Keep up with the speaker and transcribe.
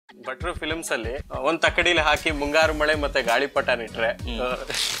ಭಟ್ರು ಫಿಲ್ಮ್ಸ್ ಅಲ್ಲಿ ಒಂದ್ ತಕ್ಕಡಿಲಿ ಹಾಕಿ ಮುಂಗಾರು ಮಳೆ ಮತ್ತೆ ಗಾಳಿಪಟ ಇಟ್ರೆ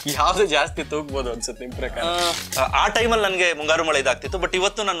ಯಾವ್ದು ಜಾಸ್ತಿ ತೂಗ್ಬೋದು ಅನ್ಸುತ್ತೆ ನಿಮ್ ಪ್ರಕಾರ? ಆ ಟೈಮಲ್ಲಿ ನನಗೆ ಮುಂಗಾರು ಮಳೆ ಇದಾಗ್ತಿತ್ತು. ಬಟ್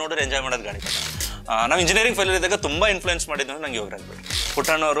ಇವತ್ತು ನಾನು ನೋಡಿದ್ರೆ ಎಂಜಾಯ್ ಮಾಡೋದು ಗಾಳಿಪಟ. ನಾವು ಇಂಜಿನಿಯರಿಂಗ್ ಫೈಲ್ ಇದ್ದಾಗ ತುಂಬಾ ಇನ್ಫ್ಲುಯೆನ್ಸ್ ಮಾಡಿದ್ದು ನಂಗೆ ಯೋಗರಾಜ್ ಭಟ್.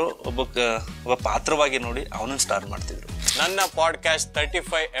 ಪುಟ್ಟಣ್ಣವರು ಒಬ್ಬ ಪಾತ್ರವಾಗಿ ನೋಡಿ ಅವನನ್ನು ಸ್ಟಾರ್ ಮಾಡ್ತಿದ್ರು. ನನ್ನ ಪಾಡ್ಕಾಸ್ಟ್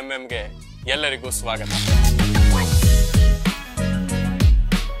 35mm ಗೆ ಎಲ್ಲರಿಗೂ ಸ್ವಾಗತ.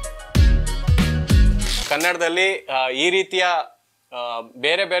 ಕನ್ನಡದಲ್ಲಿ ಈ ರೀತಿಯ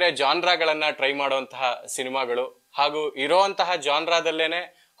ಬೇರೆ ಬೇರೆ ಜಾನ್ರಾಗಳನ್ನ ಟ್ರೈ ಮಾಡುವಂತಹ ಸಿನಿಮಾಗಳು ಹಾಗೂ ಇರುವಂತಹ ಜಾನ್ರಾದಲ್ಲೇನೆ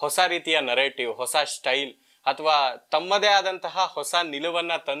ಹೊಸ ರೀತಿಯ ನರೇಟಿವ್, ಹೊಸ ಸ್ಟೈಲ್ ಅಥವಾ ತಮ್ಮದೇ ಆದಂತಹ ಹೊಸ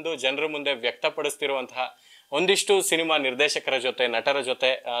ನಿಲುವನ್ನ ತಂದು ಜನರ ಮುಂದೆ ವ್ಯಕ್ತಪಡಿಸ್ತಿರುವಂತಹ ಒಂದಿಷ್ಟು ಸಿನಿಮಾ ನಿರ್ದೇಶಕರ ಜೊತೆ, ನಟರ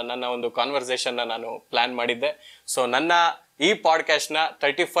ಜೊತೆ ನನ್ನ ಒಂದು ಕಾನ್ವರ್ಸೇಷನ್ನ ನಾನು ಪ್ಲಾನ್ ಮಾಡಿದ್ದೆ. ಸೊ ನನ್ನ ಈ ಪಾಡ್ಕಾಸ್ಟ್ನ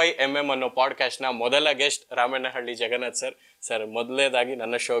 35mm ಅನ್ನೋ ಪಾಡ್ಕಾಸ್ಟ್ನ ಮೊದಲ ಗೆಸ್ಟ್ ರಾಮಣ್ಣಹಳ್ಳಿ ಜಗನ್ನಾಥ್ ಸರ್. ಸರ್, ಮೊದಲನೇದಾಗಿ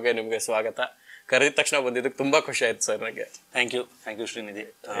ನನ್ನ ಶೋಗೆ ನಿಮಗೆ ಸ್ವಾಗತ. ಕರೆದ ತಕ್ಷಣ ಬಂದಿದ್ದಕ್ಕೆ ತುಂಬಾ ಖುಷಿ ಆಯ್ತು ಸರ್ ನನಗೆ. Thank you Srinidhi.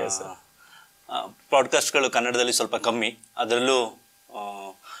 ಪಾಡ್ಕಾಸ್ಟ್ಗಳು ಕನ್ನಡದಲ್ಲಿ ಸ್ವಲ್ಪ ಕಮ್ಮಿ. ಅದರಲ್ಲೂ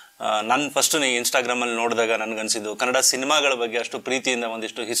ನಾನು ಫಸ್ಟ್ ಇನ್ಸ್ಟಾಗ್ರಾಮಲ್ಲಿ ನೋಡಿದಾಗ ನನಗನ್ಸಿದ್ದು ಕನ್ನಡ ಸಿನಿಮಾಗಳ ಬಗ್ಗೆ ಅಷ್ಟು ಪ್ರೀತಿಯಿಂದ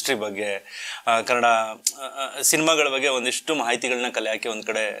ಒಂದಿಷ್ಟು ಹಿಸ್ಟ್ರಿ ಬಗ್ಗೆ, ಕನ್ನಡ ಸಿನಿಮಾಗಳ ಬಗ್ಗೆ ಒಂದಿಷ್ಟು ಮಾಹಿತಿಗಳನ್ನ ಕಲೆ ಹಾಕಿ ಒಂದು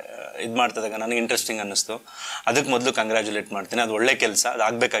ಕಡೆ ಇದು ಮಾಡ್ತಿದ್ದಾಗ ನನಗೆ ಇಂಟ್ರೆಸ್ಟಿಂಗ್ ಅನ್ನಿಸ್ತು. ಅದಕ್ಕೆ ಮೊದಲು ಕಂಗ್ರ್ಯಾಚುಲೇಟ್ ಮಾಡ್ತೀನಿ. ಅದು ಒಳ್ಳೆ ಕೆಲಸ, ಅದು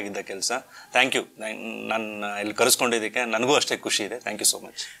ಆಗಬೇಕಾಗಿದ್ದ ಕೆಲಸ. Thank you. ನಾನು ಇಲ್ಲಿ ಕರೆಸ್ಕೊಂಡಿದ್ದಕ್ಕೆ ನನಗೂ ಅಷ್ಟೇ ಖುಷಿ ಇದೆ. Thank you so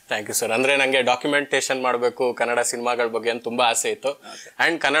much. Thank you sir. ಅಂದರೆ ನನಗೆ ಡಾಕ್ಯುಮೆಂಟೇಷನ್ ಮಾಡಬೇಕು ಕನ್ನಡ ಸಿನಿಮಾಗಳ ಬಗ್ಗೆ ಅಂತ ತುಂಬ ಆಸೆ ಇತ್ತು.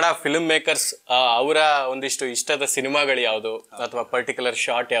 ಆ್ಯಂಡ್ ಕನ್ನಡ ಫಿಲ್ಮ್ ಮೇಕರ್ಸ್ ಅವರ ಒಂದಿಷ್ಟು ಇಷ್ಟದ ಸಿನಿಮಾಗಳು ಯಾವುದು ಅಥವಾ ಪರ್ಟಿಕ್ಯುಲರ್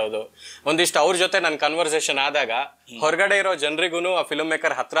ಶಾರ್ಟ್ ಯಾವುದು, ಒಂದಿಷ್ಟು ಅವ್ರ ಜೊತೆ ನನ್ನ ಕನ್ವರ್ಸೇಷನ್ ಆದಾಗ ಹೊರಗಡೆ ಇರೋ ಜನರಿಗೂ ಆ ಫಿಲ್ಮ್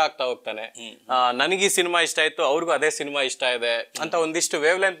ಮೇಕರ್ ಹತ್ರ ಆಗ್ತಾ ಹೋಗ್ತಾನೆ. ನನಗೆ ಈ ಸಿನಿಮಾ ಇಷ್ಟ ಆಯ್ತು, ಅವ್ರಿಗೂ ಅದೇ ಸಿನಿಮಾ ಇಷ್ಟ ಇದೆ ಅಂತ ಒಂದಿಷ್ಟು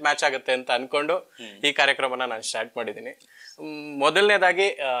ವೇವ್ ಲೆಂತ್ ಮ್ಯಾಚ್ ಆಗುತ್ತೆ ಅಂತ ಅನ್ಕೊಂಡು ಈ ಕಾರ್ಯಕ್ರಮನ ನಾನು ಸ್ಟಾರ್ಟ್ ಮಾಡಿದ್ದೀನಿ. ಮೊದಲನೇದಾಗಿ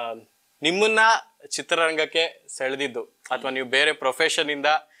ನಿಮ್ಮನ್ನ ಚಿತ್ರರಂಗಕ್ಕೆ ಸೆಳೆದಿದ್ದು ಅಥವಾ ನೀವು ಬೇರೆ ಪ್ರೊಫೆಷನ್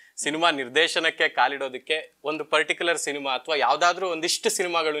ಇಂದ ಸಿನಿಮಾ ನಿರ್ದೇಶನಕ್ಕೆ ಕಾಲಿಡೋದಕ್ಕೆ ಒಂದು ಪರ್ಟಿಕ್ಯುಲರ್ ಸಿನಿಮಾ ಅಥವಾ ಯಾವ್ದಾದ್ರು ಒಂದಿಷ್ಟು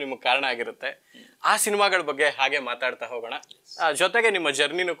ಸಿನಿಮಾಗಳು ನಿಮಗೆ ಕಾರಣ ಆಗಿರುತ್ತೆ. ಆ ಸಿನಿಮಾಗಳ ಬಗ್ಗೆ ಹಾಗೆ ಮಾತಾಡ್ತಾ ಹೋಗೋಣ. ಜೊತೆಗೆ ನಿಮ್ಮ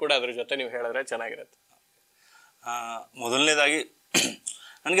ಜರ್ನಿನೂ ಕೂಡ ಅದ್ರ ಜೊತೆ ನೀವು ಹೇಳಿದ್ರೆ ಚೆನ್ನಾಗಿರುತ್ತೆ. ಮೊದಲನೇದಾಗಿ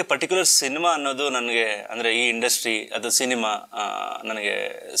ನನಗೆ ಪರ್ಟಿಕ್ಯುಲರ್ ಸಿನಿಮಾ ಅನ್ನೋದು ನನಗೆ ಅಂದರೆ ಈ ಇಂಡಸ್ಟ್ರಿ ಅಥವಾ ಸಿನಿಮಾ ನನಗೆ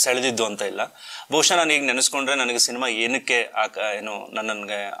ಸೆಳೆದಿದ್ದು ಅಂತ ಇಲ್ಲ. ಬಹುಶಃ ನಾನು ಈಗ ನೆನೆಸ್ಕೊಂಡ್ರೆ ನನಗೆ ಸಿನಿಮಾ ಏನಕ್ಕೆ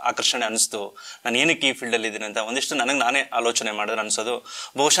ನನಗೆ ಆಕರ್ಷಣೆ ಅನಿಸ್ತು, ನಾನು ಏನಕ್ಕೆ ಈ ಫೀಲ್ಡಲ್ಲಿ ಇದ್ದೀನಿ ಅಂತ ಒಂದಿಷ್ಟು ನನಗೆ ನಾನೇ ಆಲೋಚನೆ ಮಾಡಿದ್ರೆ ಅನಿಸೋದು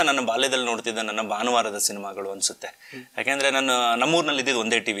ಬಹುಶಃ ನನ್ನ ಬಾಲ್ಯದಲ್ಲಿ ನೋಡ್ತಿದ್ದ ನನ್ನ ಭಾನುವಾರದ ಸಿನಿಮಾಗಳು ಅನಿಸುತ್ತೆ. ಯಾಕೆಂದರೆ ನಾನು ನಮ್ಮೂರಿನಲ್ಲಿ ಇದ್ದಿದ್ದು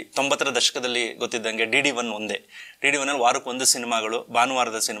ಒಂದೇ ಟಿವಿ. 90ರ ದಶಕದಲ್ಲಿ ಗೊತ್ತಿದ್ದಂಗೆ DD1 ಒಂದೇ. DD1 ವಾರಕ್ಕೆ ಒಂದು ಸಿನಿಮಾಗಳು,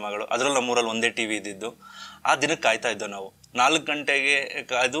 ಭಾನುವಾರದ ಸಿನಿಮಾಗಳು. ಅದರಲ್ಲೂ ನಮ್ಮೂರಲ್ಲಿ ಒಂದೇ ಟಿವಿ ಇದ್ದಿದ್ದು. ಆ ದಿನಕ್ಕೆ ಕಾಯ್ತಾ ಇದ್ದೋ ನಾವು. 4 ಗಂಟೆಗೆ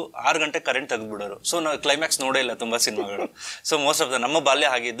ಅದು 6 ಗಂಟೆ ಕರೆಂಟ್ ತೆಗೆದ್ಬಿಡೋರು. ಸೊ ನಾವು ಕ್ಲೈಮ್ಯಾಕ್ಸ್ ನೋಡೇ ಇಲ್ಲ ತುಂಬ ಸಿನಿಮಾಗಳು. ಸೊ ಮೋಸ್ಟ್ ಆಫ್ ನಮ್ಮ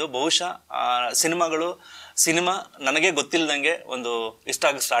ಬಾಲ್ಯ ಆಗಿದ್ದು ಬಹುಶಃ ಸಿನಿಮಾ ನನಗೆ ಗೊತ್ತಿಲ್ಲದಂಗೆ ಒಂದು ಇಷ್ಟ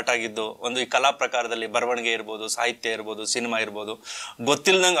ಆಗಿ ಸ್ಟಾರ್ಟ್ ಆಗಿದ್ದು. ಒಂದು ಈ ಕಲಾ ಪ್ರಕಾರದಲ್ಲಿ ಬರವಣಿಗೆ ಇರ್ಬೋದು, ಸಾಹಿತ್ಯ ಇರ್ಬೋದು, ಸಿನಿಮಾ ಇರ್ಬೋದು,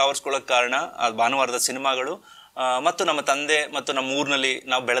 ಗೊತ್ತಿಲ್ಲದಂಗೆ ಆವರಿಸ್ಕೊಳ್ಳೋಕೆ ಕಾರಣ ಆ ಭಾನುವಾರದ ಸಿನಿಮಾಗಳು ಮತ್ತು ನಮ್ಮ ತಂದೆ ಮತ್ತು ನಮ್ಮ ಊರಿನಲ್ಲಿ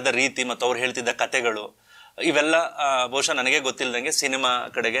ನಾವು ಬೆಳೆದ ರೀತಿ ಮತ್ತು ಅವ್ರು ಹೇಳ್ತಿದ್ದ ಕಥೆಗಳು, ಇವೆಲ್ಲ ಬಹುಶಃ ನನಗೆ ಗೊತ್ತಿಲ್ಲದಂಗೆ ಸಿನಿಮಾ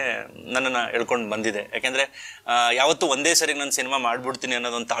ಕಡೆಗೆ ನನ್ನನ್ನು ಎಳ್ಕೊಂಡು ಬಂದಿದೆ. ಯಾಕೆಂದರೆ ಯಾವತ್ತೂ ಒಂದೇ ಸರಿ ನಾನು ಸಿನಿಮಾ ಮಾಡಿಬಿಡ್ತೀನಿ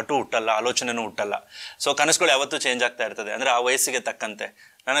ಅನ್ನೋದೊಂದು ಥಾಟು ಹುಟ್ಟಲ್ಲ, ಆಲೋಚನೆನೂ ಹುಟ್ಟಲ್ಲ. ಸೊ ಕನಸುಗಳು ಯಾವತ್ತೂ ಚೇಂಜ್ ಆಗ್ತಾ ಇರ್ತದೆ. ಅಂದರೆ ಆ ವಯಸ್ಸಿಗೆ ತಕ್ಕಂತೆ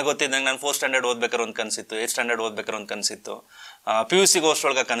ನನಗೆ ಗೊತ್ತಿದ್ದಂಗೆ ನಾನು 4th ಸ್ಟ್ಯಾಂಡರ್ಡ್ ಓದ್ಬೇಕಾದ್ರೆ ಒಂದು ಕನಸಿತ್ತು, 8th ಸ್ಟ್ಯಾಂಡರ್ಡ್ ಓದ್ಬೇಕಾದ್ರೆ ಒಂದು ಕನಸಿತ್ತು. PUC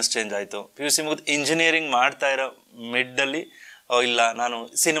ಅಷ್ಟರೊಳಗೆ ಕನಸು ಚೇಂಜ್ ಆಯಿತು. PUC ಮುಗಿದು ಇಂಜಿನಿಯರಿಂಗ್ ಮಾಡ್ತಾ ಇರೋ ಮಿಡ್ಡಲ್ಲಿ ಇಲ್ಲ ನಾನು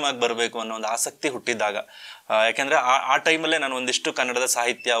ಸಿನಿಮಾಗೆ ಬರಬೇಕು ಅನ್ನೋ ಒಂದು ಆಸಕ್ತಿ ಹುಟ್ಟಿದ್ದಾಗ, ಯಾಕೆಂದರೆ ಆ ಟೈಮಲ್ಲೇ ನಾನು ಒಂದಿಷ್ಟು ಕನ್ನಡದ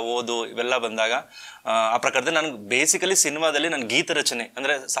ಸಾಹಿತ್ಯ ಓದು ಇವೆಲ್ಲ ಬಂದಾಗ ಆ ಪ್ರಕಾರದಲ್ಲಿ ನನಗೆ ಬೇಸಿಕಲಿ ಸಿನಿಮಾದಲ್ಲಿ ನನ್ನ ಗೀತ ರಚನೆ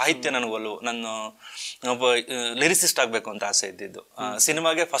ಅಂದರೆ ಸಾಹಿತ್ಯ ನನಗೆ ಒಲವು, ನಾನು ಒಬ್ಬ ಲಿರಿಸಿಸ್ಟ್ ಆಗಬೇಕು ಅಂತ ಆಸೆ ಇದ್ದಿದ್ದು.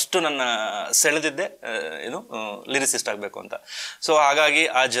 ಸಿನಿಮಾಗೆ ಫಸ್ಟು ನನ್ನ ಸೆಳೆದಿದ್ದೆ ಲಿರಿಸಿಸ್ಟ್ ಆಗಬೇಕು ಅಂತ. ಸೊ ಹಾಗಾಗಿ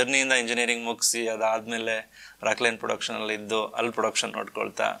ಆ ಜರ್ನಿಯಿಂದ ಇಂಜಿನಿಯರಿಂಗ್ ಮುಗಿಸಿ ಅದಾದಮೇಲೆ ರಾಕ್ಲೈನ್ ಪ್ರೊಡಕ್ಷನಲ್ಲಿ ಇದ್ದು ಅಲ್ಲಿ ಪ್ರೊಡಕ್ಷನ್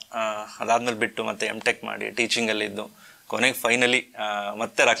ನೋಡ್ಕೊಳ್ತಾ ಅದಾದಮೇಲೆ ಬಿಟ್ಟು ಮತ್ತೆ M.Tech ಮಾಡಿ ಟೀಚಿಂಗಲ್ಲಿದ್ದು ಕೊನೆಗೆ ಫೈನಲಿ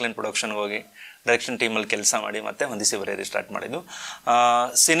ಮತ್ತೆ ರಾಕ್ಲೈನ್ ಪ್ರೊಡಕ್ಷನ್ಗೆ ಹೋಗಿ ಡೈರೆಕ್ಷನ್ ಟೀಮಲ್ಲಿ ಕೆಲಸ ಮಾಡಿ ಮತ್ತೆ ಹೊಂದಿಸಿ ಬರೆಯರಿ ಸ್ಟಾರ್ಟ್ ಮಾಡಿದ್ದು.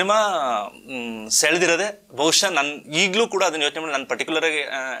 ಸಿನಿಮಾ ಸೆಳೆದಿರೋದೆ ಬಹುಶಃ ನಾನು ಈಗಲೂ ಕೂಡ ಅದನ್ನು ಯೋಚನೆ ಮಾಡಿ, ನಾನು ಪರ್ಟಿಕ್ಯುಲರಾಗಿ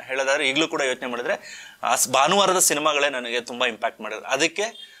ಹೇಳೋದಾದ್ರೆ ಈಗಲೂ ಕೂಡ ಯೋಚನೆ ಮಾಡಿದ್ರೆ ಆ ಭಾನುವಾರದ ಸಿನಿಮಾಗಳೇ ನನಗೆ ತುಂಬ ಇಂಪ್ಯಾಕ್ಟ್ ಮಾಡಿದ್ರು. ಅದಕ್ಕೆ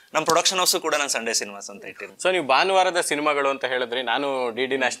ನಮ್ಮ ಪ್ರೊಡಕ್ಷನ್ ಹೌಸು ಕೂಡ ನಾನು ಸಂಡೇ ಸಿನಿಮಾಸ್ ಅಂತ ಇಟ್ಟಿದ್ದೀನಿ. ಸೊ ನೀವು ಭಾನುವಾರದ ಸಿನಿಮಾಗಳು ಅಂತ ಹೇಳಿದ್ರಿ, ನಾನು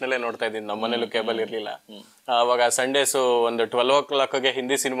DD ನ್ಯಾಷನಲ್ಲೇ ನೋಡ್ತಾ ಇದ್ದೀನಿ. ನಮ್ಮ ಮನೇಲೂ ಕೇಬಲ್ ಇರಲಿಲ್ಲ. ಅವಾಗ ಸಂಡೇಸು ಒಂದು 12 o'clockಗೆ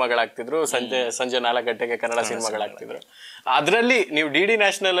ಹಿಂದಿ ಸಿನಿಮಾಗಳಾಗ್ತಿದ್ರು, ಸಂಜೆ 4 ಗಂಟೆಗೆ ಕನ್ನಡ ಸಿನಿಮಾಗಳಾಗ್ತಿದ್ರು. ಅದರಲ್ಲಿ ನೀವು DD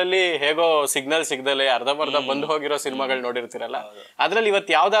ನ್ಯಾಷನಲ್ ಅಲ್ಲಿ ಹೇಗೋ ಸಿಗ್ನಲ್ ಸಿಗ್ದಲೆ ಅರ್ಧಂಬರ್ಧ ಬಂದು ಹೋಗಿರೋ ಸಿನಿಮಾಗಳು ನೋಡಿರ್ತೀರಲ್ಲ, ಅದ್ರಲ್ಲಿ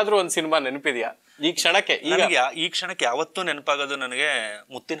ಇವತ್ತು ಯಾವ್ದಾದ್ರು ಒಂದು ಸಿನಿಮಾ ನೆನಪಿದೆಯಾ ಈ ಕ್ಷಣಕ್ಕೆ? ಈ ಕ್ಷಣಕ್ಕೆ ಯಾವತ್ತೂ ನೆನಪಾಗೋದು ನನಗೆ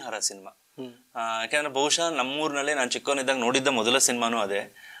ಮುತ್ತಿನ ಹಾರ ಸಿನಿಮಾ. ಯಾಕೆಂದ್ರೆ ಬಹುಶಃ ನಮ್ಮೂರಿನಲ್ಲಿ ನಾನು ಚಿಕ್ಕವನಿದ್ದಾಗ ನೋಡಿದ್ದ ಮೊದಲ ಸಿನಿಮಾನೂ ಅದೇ.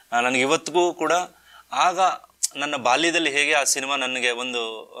 ನನಗೆ ಇವತ್ತಿಗೂ ಕೂಡ ಆಗ ನನ್ನ ಬಾಲ್ಯದಲ್ಲಿ ಹೇಗೆ ಆ ಸಿನಿಮಾ ನನಗೆ ಒಂದು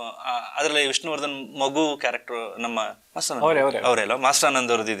ಅದರಲ್ಲಿ ವಿಷ್ಣುವರ್ಧನ್ ಮಗು ಕ್ಯಾರೆಕ್ಟರ್ ನಮ್ಮ ಅವರೆಲ್ಲ ಮಾಸ್ಟರ್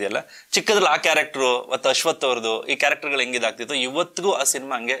ಆನಂದ್ ಅವ್ರದ್ದು ಇದೆಯಲ್ಲ ಚಿಕ್ಕದ್ರಲ್ಲಿ ಆ ಕ್ಯಾರೆಕ್ಟ್ರು ಮತ್ತು ಅಶ್ವಥ್ ಅವ್ರದ್ದು ಈ ಕ್ಯಾರೆಕ್ಟರ್ಗಳು ಹೆಂಗಿದಾಗ್ತಿತ್ತು ಇವತ್ತಿಗೂ ಆ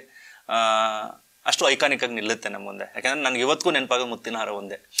ಸಿನಿಮಾ ಹಂಗೆ ಅಷ್ಟು ಐಕಾನಿಕ್ ಆಗಿ ನಿಲ್ಲುತ್ತೆ ನಮ್ಮ ಮುಂದೆ. ಯಾಕಂದ್ರೆ ನನ್ಗೆ ಇವತ್ತಿಗೂ ನೆನಪಾಗ ಮುತ್ತಿನ ಹಾರ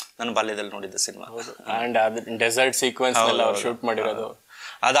ಒಂದೇ ನನ್ನ ಬಾಲ್ಯದಲ್ಲಿ ನೋಡಿದ್ದ ಸಿನಿಮಾ. ಅಂಡ್ ಅದು ಡೆಸರ್ಟ್ ಸೀಕ್ವೆನ್ಸ್ ಶೂಟ್ ಮಾಡಿರೋದು.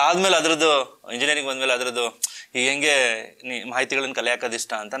 ಅದಾದ್ಮೇಲೆ ಅದ್ರದ್ದು ಇಂಜಿನಿಯರಿಂಗ್ ಬಂದ್ಮೇಲೆ ಅದ್ರದ್ದು ಈಗ ಹೆಂಗೆ ಮಾಹಿತಿಗಳನ್ನ ಕಲೆ ಹಾಕೋದು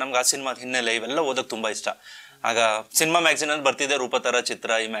ಇಷ್ಟ ಅಂತ ನಮ್ಗೆ ಆ ಸಿನಿಮಾ ಹಿನ್ನೆಲೆ ಇವೆಲ್ಲ ಓದೋಕೆ ತುಂಬಾ ಇಷ್ಟ. ಆಗ ಸಿನಿಮಾ ಮ್ಯಾಗ್ಝಿನ್ ಅಲ್ಲಿ ಬರ್ತಿದ್ದೆ ರೂಪತರ, ಚಿತ್ರ,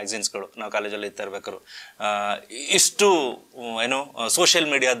 ಈ ಮ್ಯಾಗ್ಝಿನ್ಸ್ಗಳು ನಾವು ಕಾಲೇಜಲ್ಲಿ ಇರ್ತಾ ಇರ್ಬೇಕಾದ್ರು. ಇಷ್ಟು ಏನು ಸೋಷಿಯಲ್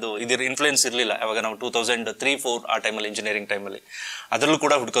ಮೀಡಿಯಾದ್ದು ಇದ್ರ ಇನ್ಫ್ಲೂಯೆನ್ಸ್ ಇರಲಿಲ್ಲ. ಯಾವಾಗ ನಾವು 2003-4 ಆ ಟೈಮಲ್ಲಿ, ಇಂಜಿನಿಯರಿಂಗ್ ಟೈಮಲ್ಲಿ ಅದರಲ್ಲೂ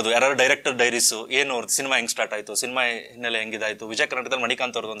ಕೂಡ ಹುಡ್ಕೋದು ಯಾರು ಡೈರೆಕ್ಟರ್ ಡೈರೀಸು, ಏನು ಅವ್ರದ್ದು ಸಿನಿಮಾ ಹೆಂಗೆ ಸ್ಟಾರ್ಟ್ ಆಯಿತು, ಸಿನಿಮಾ ಹಿನ್ನೆಲೆ ಹೆಂಗಿದಾಯಿತು. ವಿಜಯ ಕರ್ನಾಟಕದಲ್ಲಿ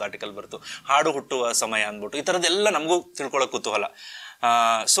ಮಣಿಕಾಂತ್ ಅವ್ರದ್ದು ಒಂದು ಆರ್ಟಿಕಲ್ ಬರ್ತು, ಹಾಡು ಹುಟ್ಟುವ ಸಮಯ ಅಂದ್ಬಿಟ್ಟು. ಈ ಥರದ್ದೆಲ್ಲ ನಮಗೂ ತಿಳ್ಕೊಳ್ಳೋಕೆ ಕುತೂಹಲ.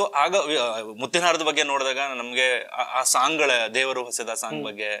 ಸೊ ಆಗ ಮುತ್ತಿನಹಾರದ ಬಗ್ಗೆ ನೋಡಿದಾಗ ನಮಗೆ ಆ ಸಾಂಗ್ಗಳ, ದೇವರು ಹೊಸದ ಸಾಂಗ್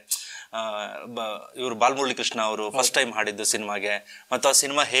ಬಗ್ಗೆ, ಇವರು ಬಾಲಮುರಳಿ ಕೃಷ್ಣ ಅವರು ಫಸ್ಟ್ ಟೈಮ್ ಹಾಡಿದ್ದು ಸಿನಿಮಾಗೆ, ಮತ್ತು ಆ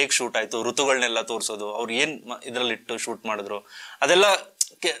ಸಿನಿಮಾ ಹೇಗೆ ಶೂಟ್ ಆಯ್ತು, ಋತುಗಳನ್ನೆಲ್ಲ ತೋರಿಸೋದು, ಅವ್ರು ಏನು ಇದರಲ್ಲಿಟ್ಟು ಶೂಟ್ ಮಾಡಿದ್ರು, ಅದೆಲ್ಲ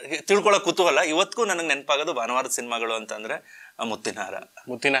ತಿಳ್ಕೊಳ್ಳೋ ಕುತೂಹಲ ಇವತ್ತಿಗೂ ನನಗೆ ನೆನಪಾಗೋದು ಭಾನುವಾರದ ಸಿನಿಮಾಗಳು ಅಂತಂದ್ರೆ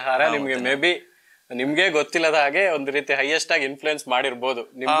ಮುತ್ತಿನಹಾರ. ನಿಮ್ಗೆ ಮೇ ಬಿ ನಿಮ್ಗೆ ಗೊತ್ತಿಲ್ಲದ ಹಾಗೆ ಒಂದು ರೀತಿ ಹೈಯೆಸ್ಟ್ ಆಗಿ ಇನ್ಫ್ಲೂಯೆನ್ಸ್ ಮಾಡಿರ್ಬೋದು,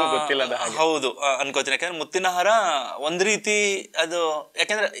 ನಿಮ್ಗೂ ಗೊತ್ತಿಲ್ಲದ ಹಾಗೆ. ಹೌದು ಅನ್ಕೋತೀನಿ. ಯಾಕಂದ್ರೆ ಮುತ್ತಿನಹಾರ ಒಂದ್ ರೀತಿ ಅದು,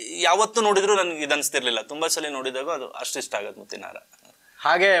 ಯಾಕಂದ್ರೆ ಯಾವತ್ತು ನೋಡಿದ್ರು ನನ್ಗೆ ಇದು ಅನ್ಸ್ತಿರ್ಲಿಲ್ಲ. ತುಂಬಾ ಸಲ ನೋಡಿದಾಗ ಅದು ಅಷ್ಟು ಇಷ್ಟ ಆಗೋದು ಮುತ್ತಿನಹಾರ.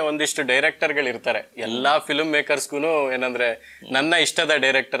 ಹಾಗೆ ಒಂದಿಷ್ಟು ಡೈರೆಕ್ಟರ್ಗಳು ಇರ್ತಾರೆ ಎಲ್ಲಾ ಫಿಲ್ಮ್ ಮೇಕರ್ಸ್ಗೂ. ಏನಂದ್ರೆ ನನ್ನ ಇಷ್ಟದ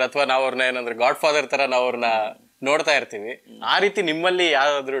ಡೈರೆಕ್ಟರ್ ಅಥವಾ ನಾವು ಅವ್ರನ್ನ ಏನಂದ್ರೆ ಗಾಡ್ ಫಾದರ್ ತರ ನಾವು ಅವ್ರನ್ನ ನೋಡ್ತಾ ಇರ್ತೀವಿ. ಆ ರೀತಿ ನಿಮ್ಮಲ್ಲಿ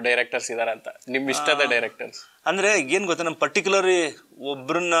ಯಾವ್ದಾದ್ರು ಡೈರೆಕ್ಟರ್ಸ್ ಇದಾರಂತ, ನಿಮ್ ಇಷ್ಟದ ಡೈರೆಕ್ಟರ್ಸ್? ಅಂದ್ರೆ ಏನ್ ಗೊತ್ತಾ, ನಮ್ ಪರ್ಟಿಕ್ಯುಲರ್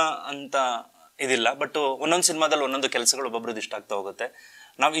ಒಬ್ರನ್ನ ಅಂತ ಇದಿಲ್ಲ. ಬಟ್ ಒಂದೊಂದು ಸಿನಿಮಾದಲ್ಲಿ ಒಂದೊಂದು ಕೆಲಸಗಳು ಒಬ್ಬೊಬ್ರದ್ದು ಇಷ್ಟ ಆಗ್ತಾ ಹೋಗುತ್ತೆ.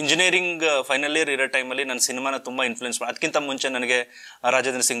 ನಾವು ಇಂಜಿನಿಯರಿಂಗ್ ಫೈನಲ್ ಇಯರ್ ಇರೋ ಟೈಮಲ್ಲಿ ನನ್ನ ಸಿನಿಮಾನ ತುಂಬ ಇನ್ಫ್ಲೂಯೆನ್ಸ್ ಮಾಡಿ, ಅದಕ್ಕಿಂತ ಮುಂಚೆ ನನಗೆ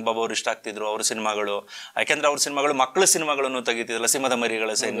ರಾಜೇಂದ್ರ ಸಿಂಗ್ ಬಾಬು ಅವರು ಇಷ್ಟ ಆಗ್ತಿದ್ರು, ಅವ್ರ ಸಿನಿಮಾಗಳು. ಯಾಕೆಂದ್ರೆ ಅವ್ರ ಸಿನಿಮಾಗಳು ಮಕ್ಕಳ ಸಿನಿಮಾಗಳನ್ನು ತೆಗಿತಿದ್ರಲ್ಲ, ಸಿಂಹದ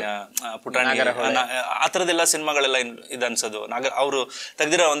ಮರಿಗಳ ಸೈನ್ಯ, ಪುಟಾಣಿ, ಆ ಥರದ್ದೆಲ್ಲ ಸಿನಿಮಾಗಳೆಲ್ಲ ಇದು ಅನ್ಸೋದು. ಅವರು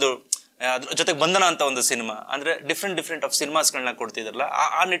ತೆಗೆದಿರೋ ಒಂದು ಅದ್ರ ಜೊತೆಗೆ ಬಂಧನ ಅಂತ ಒಂದು ಸಿನಿಮಾ, ಅಂದ್ರೆ ಡಿಫ್ರೆಂಟ್ ಆಫ್ ಸಿನಿಮಾಸ್ಗಳನ್ನ ಕೊಡ್ತಿದ್ರಲ್ಲ,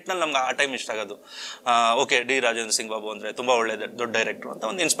 ಆ ನಿಟ್ಟಿನಲ್ಲಿ ನಮ್ಗೆ ಆ ಟೈಮ್ ಇಷ್ಟ ಆಗೋದು. ಓಕೆ, ಡಿ ರಾಜೇಂದ್ರ ಸಿಂಗ್ ಬಾಬು ಅಂದ್ರೆ ತುಂಬಾ ಒಳ್ಳೆ ದೊಡ್ಡ ಡೈರೆಕ್ಟರ್ ಅಂತ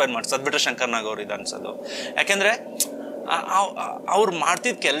ಒಂದು ಇನ್ಸ್ಪೈರ್ ಮಾಡ್ಸೋದು. ಅದು ಬಿಟ್ಟರೆ ಶಂಕರ್ ನಾಗ್ ಅವ್ರು ಇದು ಅನ್ಸೋದು. ಯಾಕೆಂದ್ರೆ ಅವ್ರು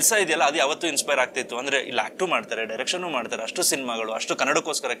ಮಾಡ್ತಿದ್ದ ಕೆಲಸ ಇದೆಯಲ್ಲ, ಅದು ಯಾವತ್ತೂ ಇನ್ಸ್ಪೈರ್ ಆಗ್ತಿತ್ತು. ಅಂದ್ರೆ ಇಲ್ಲಿ ಆಕ್ಟು ಮಾಡ್ತಾರೆ, ಡೈರೆಕ್ಷನ್ ಮಾಡ್ತಾರೆ, ಅಷ್ಟು ಸಿನಿಮಾಗಳು, ಅಷ್ಟು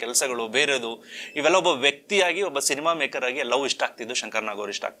ಕನ್ನಡಕ್ಕೋಸ್ಕರ ಕೆಲಸಗಳು, ಬೇರೆದು, ಇವೆಲ್ಲ ಒಬ್ಬ ವ್ಯಕ್ತಿಯಾಗಿ, ಒಬ್ಬ ಸಿನಿಮಾ ಮೇಕರ್ ಆಗಿ ಎಲ್ಲವೂ ಇಷ್ಟ ಆಗ್ತಿದ್ದು. ಶಂಕರ್ ನಾಗ್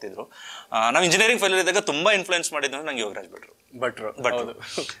ಅವ್ರು ಇಷ್ಟ ಆಗ್ತಿದ್ರು. ನಾವು ಇಂಜಿನಿಯರಿಂಗ್ ಫೈಲ್ ಇದ್ದಾಗ ತುಂಬಾ ಇನ್ಫ್ಲೂಯೆನ್ಸ್ ಮಾಡಿದ್ದು ನಂಗೆ ಯೋಗರಾಜ್ ಭಟ್ರು.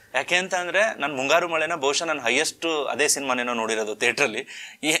 ಯಾಕೆ ಅಂತ ಅಂದ್ರೆ ನಾನು ಮುಂಗಾರು ಮಳೆನ ಬಹುಶಃ ನಾನು ಹೈಯೆಸ್ಟ್ ಅದೇ ಸಿನಿಮಾನೇನೋ ನೋಡಿರೋದು ಥಿಯೇಟ್ರಲ್ಲಿ.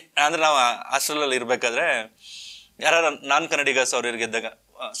 ಅಂದ್ರೆ ನಾವು ಹಾಸ್ಟೆಲಲ್ಲಿ ಇರ್ಬೇಕಾದ್ರೆ ಯಾರು ನಾನ್ ಕನ್ನಡಿಗಸ್ ಅವ್ರು ಇದ್ದಾಗ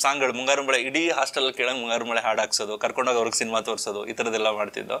ಸಾಂಗ್ಗಳು, ಮುಂಗಾರು ಮಳೆ, ಇಡೀ ಹಾಸ್ಟೆಲ್ ಕೇಳಂಗ್ ಮುಂಗಾರು ಮಳೆ ಹಾಡು ಹಾಕ್ಸೋದು, ಕರ್ಕೊಂಡೋಗಿ ಅವ್ರಿಗೆ ಸಿನಿಮಾ ತೋರಿಸೋದು, ಈ ಥರದ್ದೆಲ್ಲ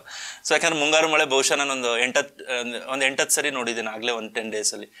ಮಾಡ್ತಿದ್ದು. ಸೊ ಯಾಕಂದ್ರೆ ಮುಂಗಾರು ಮಳೆ ಬಹುಶಃ ನಾನೊಂದು 8 ಸರಿ ನೋಡಿದ್ದೀನಿ ಆಗಲೇ, ಒಂದು 10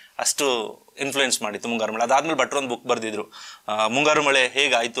 ಡೇಸಲ್ಲಿ. ಅಷ್ಟು ಇನ್ಫ್ಲೂಯೆನ್ಸ್ ಮಾಡಿತ್ತು ಮುಂಗಾರು ಮಳೆ. ಅದಾದ್ಮೇಲೆ ಭಟ್ರು ಒಂದು ಬುಕ್ ಬರ್ದಿದ್ರು, ಮುಂಗಾರು ಮಳೆ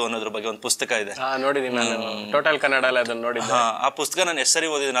ಹೇಗಾಯ್ತು ಅನ್ನೋದ್ರ ಬಗ್ಗೆ ಒಂದು ಪುಸ್ತಕ ಇದೆ. ನೋಡಿದ್ದೀನಿ ನಾನು, ಟೋಟಲ್ ಕನ್ನಡ ಅದನ್ನ ನೋಡಿದ್ದೆ. ಆ ಪುಸ್ತಕ ನಾನು ಎಷ್ಟು ಸರಿ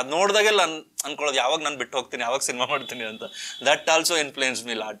ಓದಿದ್ದೀನಿ. ಅದು ನೋಡಿದಾಗೆಲ್ಲ ಅನ್ಕೊಳ್ಳೋದು ಯಾವಾಗ ನಾನು ಬಿಟ್ಟು ಹೋಗ್ತೀನಿ, ಯಾವಾಗ ಸಿನಿಮಾ ಮಾಡ್ತೀನಿ ಅಂತ. That also influence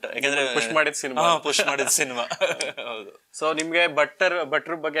me lot. ಯಾಕಂದ್ರೆ ಪುಷ್ ಮಾಡಿದ ಸಿನಿಮಾ. ಹೌದು. ಸೊ ನಿಮ್ಗೆ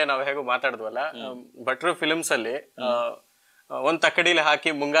ಭಟ್ರ ಬಗ್ಗೆ ನಾವು ಹೇಗೂ ಮಾತಾಡಿದ್ವಲ್ಲ, ಭಟ್ರು ಫಿಲ್ಮ್ಸ್ ಅಲ್ಲಿ ಒಂದ್ ತಕ್ಕಡಿಲಿ ಹಾಕಿ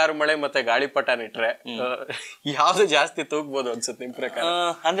ಮುಂಗಾರು ಮಳೆ ಮತ್ತೆ ಗಾಳಿಪಟ ಇಟ್ರೆ ಯಾವ್ದು ಜಾಸ್ತಿ ತೂಗ್ಬೋದು ಅನ್ಸುತ್ತೆ ನಿಮ್ ಪ್ರಕಾರ?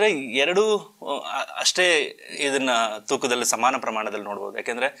 ಅಂದ್ರೆ ಎರಡು ಅಷ್ಟೇ ಇದನ್ನ ತೂಕದಲ್ಲಿ ಸಮಾನ ಪ್ರಮಾಣದಲ್ಲಿ ನೋಡ್ಬೋದು.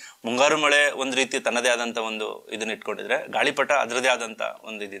 ಯಾಕೆಂದ್ರೆ ಮುಂಗಾರು ಮಳೆ ಒಂದ್ ರೀತಿ ತನ್ನದೇ ಆದಂತ ಒಂದು ಇದನ್ನ ಇಟ್ಕೊಂಡಿದ್ರೆ, ಗಾಳಿಪಟ ಅದ್ರದೇ ಆದಂತ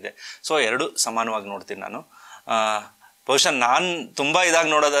ಒಂದು ಇದಿದೆ. ಸೊ ಎರಡು ಸಮಾನವಾಗಿ ನೋಡ್ತೀನಿ ನಾನು. ಬಹುಶಃ ನಾನ್ ತುಂಬಾ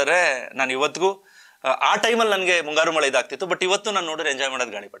ಇದಾಗಿ ನೋಡೋದಾದ್ರೆ, ನಾನು ಇವತ್ತಿಗೂ ಆ ಟೈಮಲ್ಲಿ ನನಗೆ ಮುಂಗಾರು ಮಳೆ ಇದಾಗ್ತಿತ್ತು, ಬಟ್ ಇವತ್ತು ನಾನು ನೋಡಿದ್ರೆ ಎಂಜಾಯ್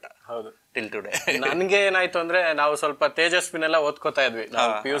ಮಾಡೋದು ಗಾಳಿಪಟ. ಹೌದು, ಟಿಲ್ ಟುಡೇ. ನನ್ಗೆ ಏನಾಯ್ತು ಅಂದ್ರೆ, ನಾವು ಸ್ವಲ್ಪ ತೇಜಸ್ವಿನೆಲ್ಲ ಓದ್ಕೋತಾ ಇದ್ವಿ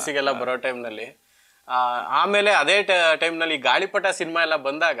PUC ಗೆಲ್ಲ ಬರೋ ಟೈಮ್ನಲ್ಲಿ. ಆಮೇಲೆ ಅದೇ ಟೈಮ್ನಲ್ಲಿ ಗಾಳಿಪಟ ಸಿನಿಮಾ ಎಲ್ಲ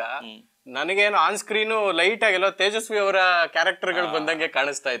ಬಂದಾಗ ನನಗೇನು ಆನ್ ಸ್ಕ್ರೀನು ಲೈಟ್ ಆಗಿಲ್ಲ, ತೇಜಸ್ವಿ ಅವರ ಕ್ಯಾರೆಕ್ಟರ್ಗಳು ಬಂದಂಗೆ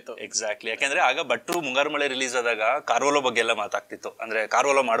ಕಾಣಿಸ್ತಾ ಇತ್ತು. ಎಕ್ಸಾಕ್ಟ್ಲಿ. ಯಾಕಂದ್ರೆ ಆಗ ಭಟ್ರು ಮುಂಗಾರು ಮಳೆ ರಿಲೀಸ್ ಆದಾಗ ಕಾರ್ವೋಲೋ ಬಗ್ಗೆ ಎಲ್ಲ ಮಾತಾಗ್ತಿತ್ತು. ಅಂದ್ರೆ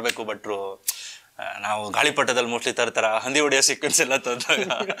ಕಾರ್ವೋಲೋ ಮಾಡ್ಬೇಕು ಭಟ್ರು, ನಾವು ಗಾಳಿಪಟದಲ್ಲಿ ಮೋಸ್ಟ್ಲಿ ತರ್ತಾರ ಹಂದಿ ಹೊಡೆಯೋ ಸೀಕ್ವೆನ್ಸ್ ಎಲ್ಲ ತಂದಾಗ.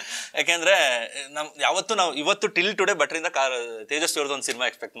 ಯಾಕೆಂದ್ರೆ ನಾವು ಇವತ್ತು ಟಿಲ್ ಟುಡೇ ಭಟ್ರಿಂದ ತೇಜಸ್ವಿ ಅವ್ರದ್ದು ಒಂದು ಸಿನಿಮಾ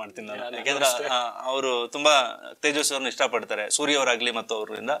ಎಕ್ಸ್ಪೆಕ್ಟ್ ಮಾಡ್ತೀನಿ ನಾನು. ಯಾಕೆಂದ್ರೆ ಅವರು ತುಂಬಾ ತೇಜಸ್ವಿ ಅವ್ರನ್ನ ಇಷ್ಟಪಡ್ತಾರೆ. ಸೂರ್ಯ ಅವರಾಗ್ಲಿ ಮತ್ತು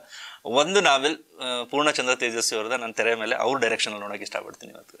ಅವರಿಂದ ಒಂದು ನಾವೆಲ್ ಪೂರ್ಣಚಂದ್ರ ತೇಜಸ್ವಿ ಅವ್ರದ ನನ್ನ ತೆರೆ ಮೇಲೆ ಅವ್ರ ಡೈರೆಕ್ಷನ್ ನೋಡಕ್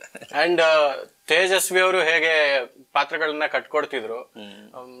ಇಷ್ಟಪಡ್ತೀನಿ ಇವತ್ತು. ಅಂಡ್ ತೇಜಸ್ವಿ ಅವರು ಹೇಗೆ ಪಾತ್ರಗಳನ್ನ ಕಟ್ಕೊಡ್ತಿದ್ರು,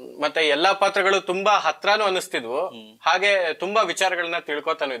 ಮತ್ತೆ ಎಲ್ಲಾ ಪಾತ್ರಗಳು ತುಂಬಾ ಹತ್ರನೂ ಅನಿಸ್ತಿದ್ವು, ಹಾಗೆ ತುಂಬಾ ವಿಚಾರಗಳನ್ನ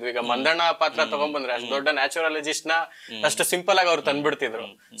ತಿಳ್ಕೊತಾನು ಇದ್ವಿ. ಈಗ ಮಂದಣ್ಣ ಪಾತ್ರ ತಗೊಂಡ್ಬಂದ್ರೆ ಅಷ್ಟು ದೊಡ್ಡ ನ್ಯಾಚುರಾಲಜಿಸ್ಟ್ ನ ಅಷ್ಟು ಸಿಂಪಲ್ ಆಗಿ ಅವ್ರು ತಂದ್ಬಿಡ್ತಿದ್ರು.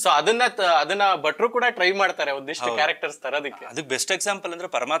 ಸೊ ಅದನ್ನ ಭಟ್ರು ಕೂಡ ಟ್ರೈ ಮಾಡ್ತಾರೆ ಒಂದಿಷ್ಟು ಕ್ಯಾರೆಕ್ಟರ್ಸ್ ತರೋದಕ್ಕೆ. ಅದಕ್ಕೆ ಬೆಸ್ಟ್ ಎಕ್ಸಾಂಪಲ್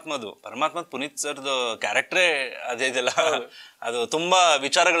ಅಂದ್ರೆ ಪರಮಾತ್ಮ ಪುನೀತ್ ಸರ್ದು ಕ್ಯಾರೆಕ್ಟ್ರೇ ಅದೇ ಇದೆಲ್ಲ. ಅದು ತುಂಬಾ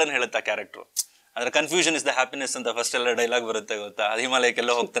ವಿಚಾರಗಳನ್ನ ಹೇಳುತ್ತೆ ಆ ಕ್ಯಾರೆಕ್ಟರ್. ಅದ್ರ ಕನ್ಫ್ಯೂಷನ್ ಇಸ್ ದ ಹ್ಯಾಪಿನೆಸ್ ಅಂತ ಫಸ್ಟ್ ಎಲ್ಲ ಡೈಲಾಗ್ ಬರುತ್ತೆ ಗೊತ್ತಾ,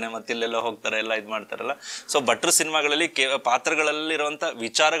 ಹಿಮಾಲಯಕ್ಕೆಲ್ಲ ಹೋಗ್ತಾನೆ ಮತ್ತೆ ಇಲ್ಲೆಲ್ಲ ಹೋಗ್ತಾರೆ ಎಲ್ಲ ಇದು ಮಾಡ್ತಾರಲ್ಲ. ಸೊ ಭಟ್ರು ಸಿನಿಮಾಗಳಲ್ಲಿ ಪಾತ್ರಗಳಲ್ಲಿರುವಂತ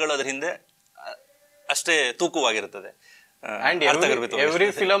ವಿಚಾರಗಳು ಅದ್ರ ಹಿಂದೆ ಅಷ್ಟೇ ತೂಕವಾಗಿರುತ್ತದೆ. ಅಂಡ್ ಎವ್ರಿ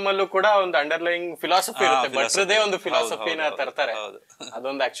ಫಿಲಮ್ ಅಲ್ಲೂ ಕೂಡ ಒಂದು ಅಂಡರ್ಲೈನ್ ಫಿಲಾಸಫಿ ಇರುತ್ತೆ, ಭಟ್ರದೇ ಒಂದು ಫಿಲಾಸಫಿನ ತರ್ತಾರೆ.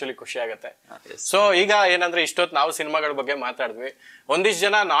 ಅದೊಂದು ಆಕ್ಚುಲಿ ಖುಷಿ ಆಗತ್ತೆ. ಸೊ ಈಗ ಏನಂದ್ರೆ ಇಷ್ಟೊತ್ತು ನಾವು ಸಿನಿಮಾಗಳ ಬಗ್ಗೆ ಮಾತಾಡಿದ್ವಿ. ಒಂದಿಷ್ಟು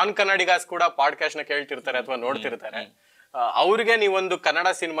ಜನ ನಾನ್ ಕನ್ನಡಿಗಾಸ್ ಕೂಡ ಪಾಡ್ಕಾಸ್ಟ್ ನ ಕೇಳ್ತಿರ್ತಾರೆ ಅಥವಾ ನೋಡ್ತಿರ್ತಾರೆ. ಅವ್ರಿಗೆ ನೀವೊಂದು ಕನ್ನಡ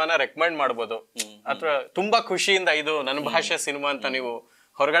ಸಿನಿಮಾನ ರೆಕಮೆಂಡ್ ಮಾಡ್ಬೋದು, ಅಥವಾ ತುಂಬಾ ಖುಷಿಯಿಂದ ಇದು ನನ್ನ ಭಾಷೆ ಸಿನಿಮಾ ಅಂತ ನೀವು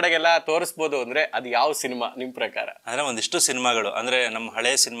ಹೊರಗಡೆಗೆಲ್ಲ ತೋರಿಸ್ಬೋದು ಅಂದ್ರೆ ಅದು ಯಾವ ಸಿನಿಮಾ ನಿಮ್ ಪ್ರಕಾರ? ಅಂದ್ರೆ ಒಂದಿಷ್ಟು ಸಿನಿಮಾಗಳು ಅಂದ್ರೆ ನಮ್ಮ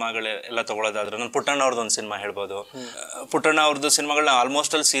ಹಳೆ ಸಿನಿಮಾಗಳೆಲ್ಲ ತಗೊಳ್ಳೋದಾದ್ರೆ ನಾನು ಪುಟ್ಟಣ್ಣ ಅವ್ರದ್ದು ಒಂದು ಸಿನಿಮಾ ಹೇಳ್ಬೋದು. ಪುಟ್ಟಣ್ಣ ಅವ್ರದ್ದು ಸಿನಿಮಾಗಳನ್ನ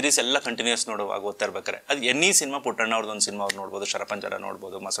ಆಲ್ಮೋಸ್ಟ್ ಅಲ್ಲಿ ಸೀರೀಸ್ ಎಲ್ಲ ಕಂಟಿನ್ಯೂಸ್ ನೋಡುವಾಗ ಓದ್ತಾ ಇರ್ಬೇಕಾರೆ ಅದು ಎನಿ ಸಿನಿಮಾ ಪುಟ್ಟಣ್ಣ ಅವ್ರದ್ದು ಒಂದು ಸಿನಿಮಾ ಅವ್ರು ನೋಡ್ಬೋದು, ಶರಪಂಜರ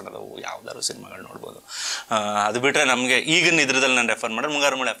ನೋಡ್ಬೋದು, ಮಸಣದವು ಯಾವ್ದಾದ್ರು ಸಿನಿಮಾಗಳು ನೋಡ್ಬೋದು. ಅದು ಬಿಟ್ರೆ ನಮಗೆ ಈಗಿನ ಇದ್ರದಲ್ಲಿ ನಾನು ರೆಫರ್ ಮಾಡೋದು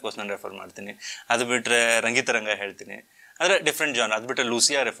ಮುಂಗಾರು ಮಳೆ ಅಫ್ಕೋರ್ಸ್ ನಾನು ರೆಫರ್ ಮಾಡ್ತೀನಿ. ಅದು ಬಿಟ್ರೆ ರಂಗಿತರಂಗ ಹೇಳ್ತೀನಿ, ಅಂದ್ರೆ ಡಿಫ್ರೆಂಟ್ ಜಾನ್. ಅದು ಬಿಟ್ಟರೆ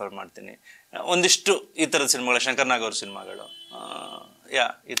ಲೂಸಿಯಾ ರೆಫರ್ ಮಾಡ್ತೀನಿ. ಒಂದಿಷ್ಟು ಈ ಥರದ ಸಿನಿಮಾಗಳು, ಶಂಕರ್ನಾಗ್ ಅವ್ರ ಸಿನಿಮಾಗಳು,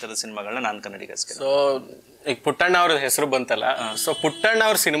 ಈ ಥರದ ಸಿನಿಮಾಗಳನ್ನ ನಾನು ಕನ್ನಡಿಗಸ್ಗೆ. ಸೊ ಈಗ ಪುಟ್ಟಣ್ಣ ಅವ್ರ ಹೆಸರು ಬಂತಲ್ಲ, ಸೊ ಪುಟ್ಟಣ್ಣ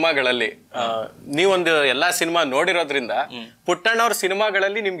ಅವ್ರ ಸಿನಿಮಾಗಳಲ್ಲಿ ನೀವೊಂದು ಎಲ್ಲಾ ಸಿನಿಮಾ ನೋಡಿರೋದ್ರಿಂದ ಪುಟ್ಟಣ್ಣ ಅವ್ರ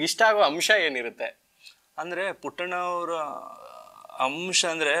ಸಿನಿಮಾಗಳಲ್ಲಿ ನಿಮ್ಗೆ ಇಷ್ಟ ಆಗೋ ಅಂಶ ಏನಿರುತ್ತೆ? ಅಂದ್ರೆ ಪುಟ್ಟಣ್ಣ ಅವರ ಅಂಶ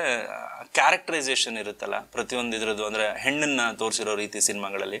ಅಂದ್ರೆ ಕ್ಯಾರೆಕ್ಟರೈಸೇಷನ್ ಇರುತ್ತಲ್ಲ ಪ್ರತಿಯೊಂದು ಇದ್ರದ್ದು, ಅಂದ್ರೆ ಹೆಣ್ಣನ್ನ ತೋರಿಸಿರೋ ರೀತಿ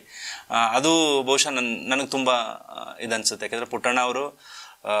ಸಿನಿಮಾಗಳಲ್ಲಿ. ಅದು ಬಹುಶಃ ನನಗೆ ತುಂಬಾ ಇದನ್ಸುತ್ತೆ. ಯಾಕಂದ್ರೆ ಪುಟ್ಟಣ್ಣ ಅವರು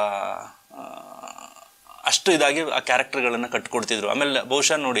ಅಷ್ಟು ಇದಾಗಿ ಆ ಕ್ಯಾರೆಕ್ಟರ್ಗಳನ್ನ ಕಟ್ಕೊಡ್ತಿದ್ರು. ಆಮೇಲೆ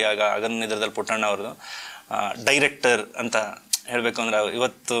ಬಹುಶಃ ನೋಡಿ ಆಗನ್ನ ಇದ್ರದಲ್ಲಿ ಪುಟ್ಟಣ್ಣ ಅವ್ರದ್ದು ಡೈರೆಕ್ಟರ್ ಅಂತ ಹೇಳ್ಬೇಕು ಅಂದ್ರೆ,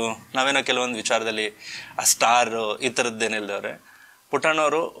 ಇವತ್ತು ನಾವೇನೋ ಕೆಲವೊಂದು ವಿಚಾರದಲ್ಲಿ ಆ ಸ್ಟಾರ್ ಈ ಥರದ್ದೇನಿಲ್ಲದವ್ರೆ,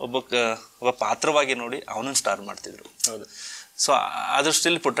 ಪುಟ್ಟಣ್ಣವರು ಒಬ್ಬ ಪಾತ್ರವಾಗಿ ನೋಡಿ ಅವನನ್ನು ಸ್ಟಾರ್ ಮಾಡ್ತಿದ್ರು. ಹೌದು. ಸೊ ಆ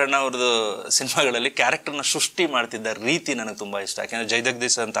ದೃಷ್ಟಿಯಲ್ಲಿ ಪುಟ್ಟಣ್ಣ ಅವ್ರದ್ದು ಸಿನಿಮಾಗಳಲ್ಲಿ ಕ್ಯಾರೆಕ್ಟರ್ನ ಸೃಷ್ಟಿ ಮಾಡ್ತಿದ್ದ ರೀತಿ ನನಗೆ ತುಂಬ ಇಷ್ಟ. ಯಾಕೆಂದರೆ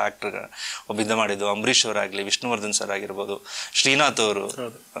ಜಗದೀಶ್ ಅಂತ ಆಕ್ಟರ್ ಒಬ್ಬಿದ್ದ ಮಾಡಿದ್ದು, ಅಂಬರೀಷ್ ಅವರಾಗಲಿ, ವಿಷ್ಣುವರ್ಧನ್ ಸರ್ ಆಗಿರ್ಬೋದು, ಶ್ರೀನಾಥ್ ಅವರು,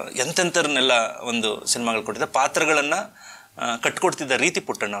 ಎಂತೆಂಥವ್ರನ್ನೆಲ್ಲ ಒಂದು ಸಿನಿಮಾಗಳು ಕೊಟ್ಟಿದ್ದ ಪಾತ್ರಗಳನ್ನು ಕಟ್ಕೊಡ್ತಿದ್ದ ರೀತಿ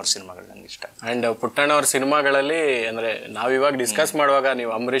ಪುಟ್ಟಣ್ಣ ಅವ್ರ ಸಿನಿಮಾಗಳು ನನಗೆ ಇಷ್ಟ. ಅಂಡ್ ಪುಟ್ಟಣ್ಣ ಅವ್ರ ಸಿನಿಮಾಗಳಲ್ಲಿ ಅಂದ್ರೆ ನಾವ್ ಇವಾಗ ಡಿಸ್ಕಸ್ ಮಾಡುವಾಗ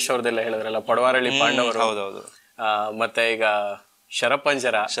ನೀವು ಅಂಬರೀಷ್ ಅವ್ರದ್ದೆಲ್ಲ ಹೇಳಿದ್ರಲ್ಲ, ಪಡವಾರಳ್ಳಿ ಪಾಂಡವರು, ಹೌದೌದು, ಮತ್ತೆ ಈಗ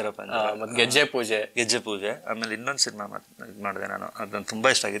ಶರಪಂಜರ, ಮತ್ತೆ ಗೆಜ್ಜೆ ಪೂಜೆ, ಆಮೇಲೆ ಇನ್ನೊಂದು ಸಿನಿಮಾ ಮಾಡಿದೆ ನಾನು, ಅದನ್ನು ತುಂಬಾ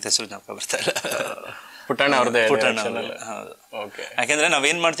ಇಷ್ಟ ಆಗಿತ್ತು, ಹೆಸರು ಜ್ಞಾಪಕ ಬರ್ತಾ ಇಲ್ಲ. ಪುಟ್ಟಣ್ಣ ಅವ್ರದ್ದೇ. ಹೌದು. ಯಾಕೆಂದ್ರೆ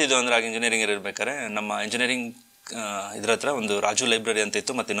ನಾವೇನ್ ಮಾಡ್ತಿದ್ವಿ ಅಂದ್ರೆ ಆಗ ಇಂಜಿನಿಯರಿಂಗ್ ಇರ್ಬೇಕಾದ್ರೆ ನಮ್ಮ ಇಂಜಿನಿಯರಿಂಗ್ ಇದ್ರ ಹತ್ರ ಒಂದು ರಾಜು ಲೈಬ್ರರಿ ಅಂತ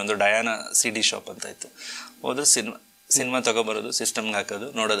ಇತ್ತು, ಮತ್ತೆ ಇನ್ನೊಂದು ಡಯಾನಾ CD ಶಾಪ್ ಅಂತ ಇತ್ತು. ಹೋದ್ರೆ ಸಿನಿಮಾ ತಗೊಬರೋದು, ಸಿಸ್ಟಮ್ಗೆ ಹಾಕೋದು,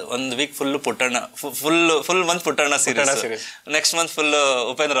 ನೋಡೋದು. ಒಂದು week full Puttanna, full month Puttanna series, next month full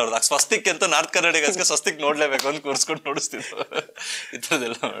Upendra ಅವ್ರದ್ದು. ಸ್ವಸ್ತಿಕ್ ಅಂತ ನಾರ್ತ್ ಕರ್ನಾಟಕಕ್ಕೆ ಸ್ವಸ್ತಿಕ್ ನೋಡ್ಲೇಬೇಕು ಅಂತ ಕೂರ್ಸ್ಕೊಂಡು ನೋಡಿಸ್ತಿದ್ರು.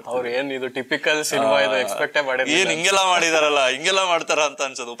 ಇದ್ರದ್ದೆಲ್ಲ ಅವ್ರು ಏನ್ ಇದು ಟಿಪಿಕಲ್ ಸಿನಿಮಾ ಇದು ಎಕ್ಸ್ಪೆಕ್ಟೇ ಮಾಡಿ ಏನ್ ಹಿಂಗೆಲ್ಲ ಮಾಡಿದಾರಲ್ಲ, ಹಿಂಗೆಲ್ಲ ಮಾಡ್ತಾರ ಅಂತ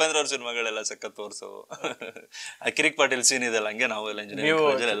ಅನ್ಸೋದು. ಉಪೇಂದ್ರ ಅವ್ರ ಸಿನಿಮಾಗಳೆಲ್ಲ ಸಖತ್ ತೋರ್ಸೋವು. ಆ ಕಿರಿಕ್ ಪಾಟೀಲ್ ಸೀನ್ ಇದೆಲ್ಲ ಹಂಗೆ ನಾವು ಎಲ್ಲ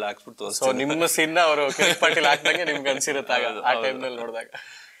ಇಂಜಿನಿಯರಿಂಗ್ ಎಲ್ಲ ಹಾಕ್ಬಿಟ್ಟು ತೋರಿಸ್ತೀವಿ. ನಿಮ್ಮ ಸೀನ್ ಅವರು ಕಿರಿಕ್ ಪಾಟೀಲ್ ಹಾಕ್ದಂಗೆ ನಿಮ್ಗೆ ಅನ್ಸಿರುತ್ತೆ ಆ ಟೈಮ್ ನಲ್ಲಿ ನೋಡಿದಾಗ.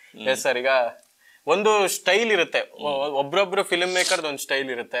 ಎಸ್ ಸರ್, ಈಗ ಒಂದು ಸ್ಟೈಲ್ ಇರುತ್ತೆ, ಒಬ್ರೊಬ್ರು ಫಿಲ್ಮ್ ಮೇಕರ್ದು ಒಂದು ಸ್ಟೈಲ್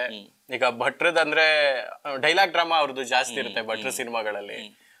ಇರುತ್ತೆ. ಈಗ ಭಟ್ರದ್ ಅಂದ್ರೆ ಡೈಲಾಗ್ ಡ್ರಾಮಾ ಅವ್ರದ್ದು ಜಾಸ್ತಿ ಇರುತ್ತೆ ಭಟ್ರ ಸಿನಿಮಾಗಳಲ್ಲಿ.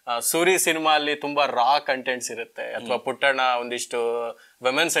 ಸೂರಿ ಸಿನಿಮಾ ಅಲ್ಲಿ ತುಂಬಾ ರಾ ಕಂಟೆಂಟ್ಸ್ ಇರುತ್ತೆ, ಅಥವಾ ಪುಟ್ಟಣ್ಣ ಒಂದಿಷ್ಟು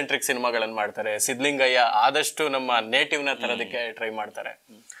ವುಮೆನ್ ಸೆಂಟ್ರಿಕ್ ಸಿನಿಮಾಗಳನ್ನ ಮಾಡ್ತಾರೆ. ಸಿದ್ಲಿಂಗಯ್ಯ ಆದಷ್ಟು ನಮ್ಮ ನೇಟಿವ್ ನ ತರೋದಕ್ಕೆ ಟ್ರೈ ಮಾಡ್ತಾರೆ.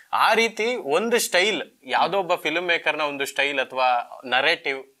 ಆ ರೀತಿ ಒಂದು ಸ್ಟೈಲ್, ಯಾವ್ದೋ ಒಬ್ಬ ಫಿಲ್ಮ್ ಮೇಕರ್ನ ಒಂದು ಸ್ಟೈಲ್ ಅಥವಾ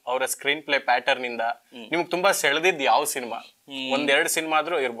ನರೇಟಿವ್, ಅವರ ಸ್ಕ್ರೀನ್ ಪ್ಲೇ ಪ್ಯಾಟರ್ನ್ ಇಂದ ನಿಮ್ಗೆ ತುಂಬಾ ಸೆಳೆದಿದ್ ಯಾವ ಸಿನಿಮಾ? ಒಂದೆರಡು ಸಿನಿಮಾ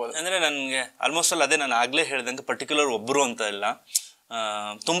ಆದ್ರೂ ಇರ್ಬೋದು. ಅಂದ್ರೆ ನನ್ಗೆ ಆಲ್ಮೋಸ್ಟ್ ಅಲ್ಲಿ ಅದೇ ನಾನು ಆಗ್ಲೇ ಹೇಳ್ದಂಗೆ ಪರ್ಟಿಕ್ಯುಲರ್ ಒಬ್ರು ಅಂತ ಇಲ್ಲ,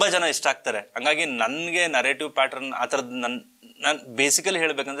 ತುಂಬಾ ಜನ ಇಷ್ಟ ಆಗ್ತಾರೆ. ಹಂಗಾಗಿ ನನ್ಗೆ ನರೇಟಿವ್ ಪ್ಯಾಟರ್ನ್ ಆ ಥರದ್ದು ನಾನು ಬೇಸಿಕಲಿ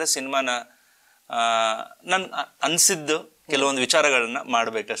ಹೇಳ್ಬೇಕಂದ್ರೆ ಸಿನಿಮಾನ ನನ್ ಅನ್ಸಿದ್ದು ಕೆಲವೊಂದು ವಿಚಾರಗಳನ್ನ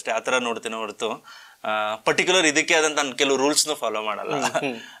ಮಾಡ್ಬೇಕಷ್ಟೇ, ಆ ಥರ ನೋಡ್ತೀನಿ ಹೊರತು ಪರ್ಟಿಕ್ಯುಲರ್ ಇದಕ್ಕೆ ಆದಂತ ನಾನು ಕೆಲವು ರೂಲ್ಸ್ನು ಫಾಲೋ ಮಾಡಲ್ಲ.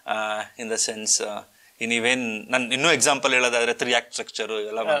 ಇನ್ ದ ಸೆನ್ಸ್ ನೀವೇನ್ ನಾನು ಇನ್ನೂ ಎಕ್ಸಾಂಪಲ್ ಹೇಳೋದಾದ್ರೆ 3 ಆಕ್ಟ್ ಸ್ಟ್ರಕ್ಚರು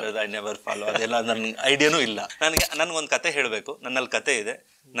ಎಲ್ಲ ಮಾಡೋದು ಐ ನೆವರ್ ಫಾಲೋ, ಅದೆಲ್ಲ ನನ್ಗೆ ಐಡಿಯಾನೂ ಇಲ್ಲ. ನನ್ಗೊಂದು ಕತೆ ಹೇಳಬೇಕು, ನನ್ನಲ್ಲಿ ಕತೆ ಇದೆ,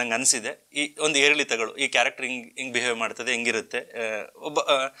 ನಂಗೆ ಅನಿಸಿದೆ, ಈ ಒಂದು ಏರಿಳಿತಗಳು, ಈ ಕ್ಯಾರೆಕ್ಟರ್ ಹಿಂಗ್ ಬಿಹೇವ್ ಮಾಡ್ತದೆ, ಹೆಂಗಿರುತ್ತೆ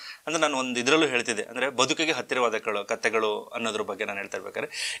ಅಂದ್ರೆ ನಾನು ಒಂದು ಇದ್ರಲ್ಲೂ ಹೇಳ್ತಿದ್ದೆ, ಅಂದ್ರೆ ಬದುಕಿಗೆ ಹತ್ತಿರವಾದ ಕಥೆಗಳು ಅನ್ನೋದ್ರ ಬಗ್ಗೆ ನಾನು ಹೇಳ್ತಾ ಇರ್ಬೇಕಾದ್ರೆ,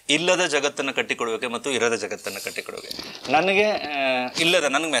 ಇಲ್ಲದ ಜಗತ್ತನ್ನು ಕಟ್ಟಿಕೊಡುವಿಕೆ ಮತ್ತು ಇರದ ಜಗತ್ತನ್ನು ಕಟ್ಟಿಕೊಡುವಿಕೆ. ನನಗೆ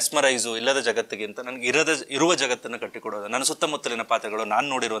ನನಗೆ ಮೆಸ್ಮರೈಸು ಇಲ್ಲದ ಜಗತ್ತಿಗಿಂತ ನನಗೆ ಇರುವ ಜಗತ್ತನ್ನು ಕಟ್ಟಿಕೊಡೋದು, ನನ್ನ ಸುತ್ತಮುತ್ತಲಿನ ಪಾತ್ರಗಳು, ನಾನು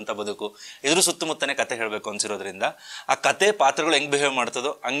ನೋಡಿರುವಂಥ ಬದುಕು, ಇದ್ರ ಸುತ್ತಮುತ್ತನೇ ಕತೆ ಹೇಳಬೇಕು ಅನ್ಸಿರೋದ್ರಿಂದ ಆ ಕತೆ ಪಾತ್ರಗಳು ಹೆಂಗ್ ಬಿಹೇವ್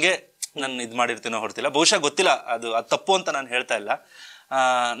ಮಾಡ್ತದೋ ಹಂಗೆ ನಾನು ಇದು ಮಾಡಿರ್ತೀನೋ ಹೊರತಿಲ್ಲ. ಬಹುಶಃ ಗೊತ್ತಿಲ್ಲ, ಅದು ತಪ್ಪು ಅಂತ ನಾನು ಹೇಳ್ತಾ ಇಲ್ಲ,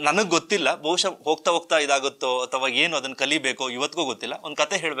 ನನಗೆ ಗೊತ್ತಿಲ್ಲ, ಬಹುಶಃ ಹೋಗ್ತಾ ಇದಾಗುತ್ತೋ ಅಥವಾ ಏನು ಅದನ್ನು ಕಲಿಬೇಕೋ ಇವತ್ತಿಗೂ ಗೊತ್ತಿಲ್ಲ. ಒಂದು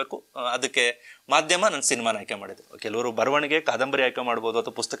ಕತೆ ಹೇಳಬೇಕು, ಅದಕ್ಕೆ ಮಾಧ್ಯಮ ನನ್ನ ಸಿನಿಮಾನ ಆಯ್ಕೆ ಮಾಡಿದ್ದು. ಕೆಲವರು ಬರವಣಿಗೆ, ಕಾದಂಬರಿ ಆಯ್ಕೆ ಮಾಡ್ಬೋದು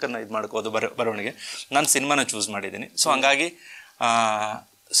ಅಥವಾ ಪುಸ್ತಕನ ಇದು ಮಾಡ್ಬೋದು, ಬರವಣಿಗೆ. ನಾನು ಸಿನಿಮಾನ ಚೂಸ್ ಮಾಡಿದ್ದೀನಿ. ಸೊ ಹಂಗಾಗಿ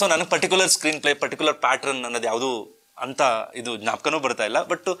ನನಗೆ particular screen play, particular pattern ಅನ್ನೋದು ಯಾವುದೂ ಅಂತ ಇದು ಜ್ಞಾಪಕನೂ ಬರ್ತಾ ಇಲ್ಲ.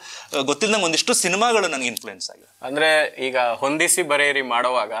 ಬಟ್ ಗೊತ್ತಿಲ್ಲದಂಗೆ ಒಂದಿಷ್ಟು ಸಿನಿಮಾಗಳು ನನಗೆ ಇನ್ಫ್ಲುಯೆನ್ಸ್ ಆಗಿದೆ. ಅಂದ್ರೆ ಈಗ ಹೊಂದಿಸಿ ಬರೆಯಿರಿ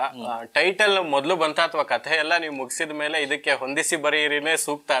ಮಾಡುವಾಗ ಟೈಟಲ್ ಮೊದಲು ಬಂತ ಅಥವಾ ಕಥೆ ಎಲ್ಲ ನೀವು ಮುಗಿಸಿದ ಮೇಲೆ ಇದಕ್ಕೆ ಹೊಂದಿಸಿ ಬರೆಯಿರಿನೇ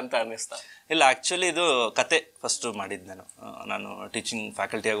ಸೂಕ್ತ ಅಂತ ಅನ್ನಿಸ್ತಾ? ಇಲ್ಲ, ಆಕ್ಚುಲಿ ಇದು ಕತೆ ಫಸ್ಟ್ ಮಾಡಿದ್ದು. ನಾನು ಟೀಚಿಂಗ್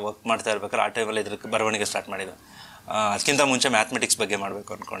ಫ್ಯಾಕಲ್ಟಿಯಾಗಿ ವರ್ಕ್ ಮಾಡ್ತಾ ಇರ್ಬೇಕಾದ್ರೆ ಆ ಟೈಮಲ್ಲಿ ಇದ್ರಕ್ಕೆ ಬರವಣಿಗೆ ಸ್ಟಾರ್ಟ್ ಮಾಡಿದ್ದು. ಅದಕ್ಕಿಂತ ಮುಂಚೆ ಮ್ಯಾಥಮೆಟಿಕ್ಸ್ ಬಗ್ಗೆ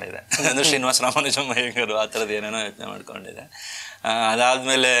ಮಾಡಬೇಕು ಅಂದ್ಕೊಂಡಿದ್ದೆ. ಅಂದರೆ ಶ್ರೀನಿವಾಸ ರಾಮಾನುಜಂ ಅಯ್ಯಂಗಾರು ಆ ಥರದ್ದು ಏನೇನೋ ಯೋಚನೆ ಮಾಡ್ಕೊಂಡಿದ್ದೆ.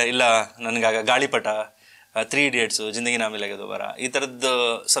 ಅದಾದಮೇಲೆ ಇಲ್ಲ ನನಗಾಗ ಗಾಳಿಪಟ, 3 Idiots, ಜಿಂದಗಿ ನಾ ಮಿಲೇಗಿ ದೋಬಾರಾ ಈ ಥರದ್ದು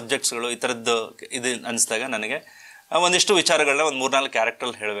ಸಬ್ಜೆಕ್ಟ್ಸ್ಗಳು ಈ ಥರದ್ದು ಇದು ಅನಿಸಿದಾಗ ನನಗೆ ಒಂದಿಷ್ಟು ವಿಚಾರಗಳನ್ನ ಒಂದು 3-4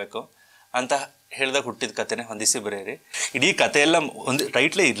 ಕ್ಯಾರೆಕ್ಟ್ರಲ್ಲಿ ಹೇಳಬೇಕು ಅಂತ ಹೇಳಿದಾಗ ಹುಟ್ಟಿದ ಕಥೆನೇ ಹೊಂದಿಸಿ ಬರೆಯಿರಿ. ಇಡೀ ಕಥೆ ಎಲ್ಲ ಒಂದು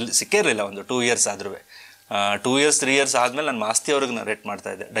ಟೈಟ್ಲೇ ಸಿಕ್ಕೇ ಇರಲಿಲ್ಲ. ಒಂದು 2 years ಆದ್ರೂ 2 years 3 years ಆದಮೇಲೆ ನಾನು ಮಾಸ್ತಿ ಅವ್ರಿಗೆ ನರೇಟ್ ಮಾಡ್ತಾ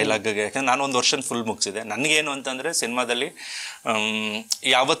ಇದ್ದೆ ಡೈಲಾಗ್ಗೆ. ಯಾಕಂದ್ರೆ ನಾನು ಒಂದು ವರ್ಷ ಫುಲ್ ಮುಗಿಸಿದೆ. ನನಗೇನು ಅಂತಂದರೆ ಸಿನಿಮಾದಲ್ಲಿ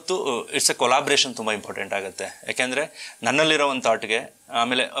ಯಾವತ್ತೂ ಇಟ್ಸ್ ಎ ಕೊಲಾಬ್ರೇಷನ್ ತುಂಬ ಇಂಪಾರ್ಟೆಂಟ್ ಆಗುತ್ತೆ. ಯಾಕೆಂದರೆ ನನ್ನಲ್ಲಿರೋ ಒಂದು ಥಾಟ್ಗೆ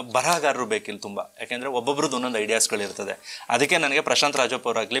ಆಮೇಲೆ ಬರಹಗಾರರು ಬೇಕಿಲ್ಲ ತುಂಬ. ಯಾಕೆಂದರೆ ಒಬ್ಬೊಬ್ರದ್ದು ಒಂದೊಂದು ಐಡಿಯಾಸ್ಗಳಿರ್ತದೆ. ಅದಕ್ಕೆ ನನಗೆ ಪ್ರಶಾಂತ್ ರಾಜಪ್ಪ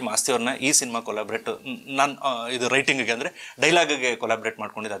ಅವರಾಗಲಿ ಮಾಸ್ತಿ ಅವ್ರನ್ನ ಈ ಸಿನಿಮಾ ಕೊಲಾಬ್ರೇಟ್ ನಾನು ಇದು ರೈಟಿಂಗಿಗೆ ಅಂದರೆ ಡೈಲಾಗ್ಗೆ ಕೊಲಾಬ್ರೇಟ್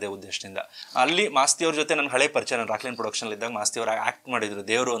ಮಾಡ್ಕೊಂಡಿದ್ದು ಅದೇ ಉದ್ದೇಶದಿಂದ. ಅಲ್ಲಿ ಮಾಸ್ತಿ ಅವ್ರ ಜೊತೆ ನನ್ನ ಹಳೆ ಪರಿಚಯ, ನಾನು ರಾಕ್ಲೈನ್ ಪ್ರೊಡಕ್ಷನ್ ಇದ್ದಾಗ ಮಾಸ್ತಿ ಅವರು ಆ್ಯಕ್ಟ್ ಮಾಡಿದ್ರು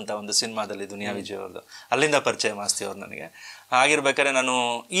ದೇವರು ಅಂತ ಒಂದು ಸಿನಿಮಾದಲ್ಲಿ, ದುನಿಯಾ ವಿಜಯ್ ಅವ್ರದ್ದು. ಅಲ್ಲಿಂದ ಪರಿಚಯ ಮಾಸ್ತಿ ಅವ್ರು ನನಗೆ. ಆಗಿರ್ಬೇಕಾದ್ರೆ ನಾನು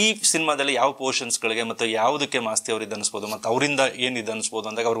ಈ ಸಿನಿಮಾದಲ್ಲಿ ಯಾವ ಪೋರ್ಷನ್ಸ್ಗಳಿಗೆ ಮತ್ತು ಯಾವುದಕ್ಕೆ ಮಾಸ್ತಿ ಅವ್ರು ಇದು ಅನಿಸ್ಬೋದು ಮತ್ತು ಅವರಿಂದ ಏನು ಇದು ಅನಿಸ್ಬೋದು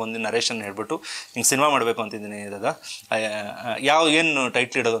ಅಂದಾಗ ಅವ್ರು ಒಂದು ನರೇಷನ್ ಹೇಳ್ಬಿಟ್ಟು ಹಿಂಗೆ ಸಿನಿಮಾ ಮಾಡಬೇಕು ಅಂತಿದ್ದೀನಿ ಇದಾಗ ಏನು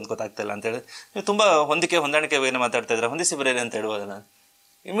ಟೈಟ್ಲ್ ಇಡೋದು ಅಂತ ಗೊತ್ತಾಗ್ತಿಲ್ಲ ಅಂತೇಳಿ ತುಂಬ ಹೊಂದಾಣಿಕೆ ಏನು ಮಾತಾಡ್ತಾ ಇದ್ದಾರೆ. ಹೊಂದಿಸಿ ಬರೆಯಿರಿ ಅಂತ ಹೇಳ್ಬೋದಲ್ಲ.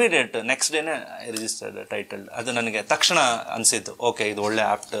 Immediate next ಡೇನೇ registered title. ಅದು ನನಗೆ ತಕ್ಷಣ ಅನಿಸಿದ್ದು, ಓಕೆ ಇದು ಒಳ್ಳೆ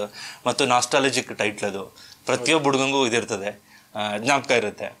ಆ್ಯಪ್ಟ್ ಮತ್ತು ನಾಸ್ಟಾಲಜಿಕ್ ಟೈಟ್ಲ್. ಅದು ಪ್ರತಿಯೊಬ್ಬ ಹುಡುಗಂಗೂ ಇದಿರ್ತದೆ, ಜ್ಞಾಪಕ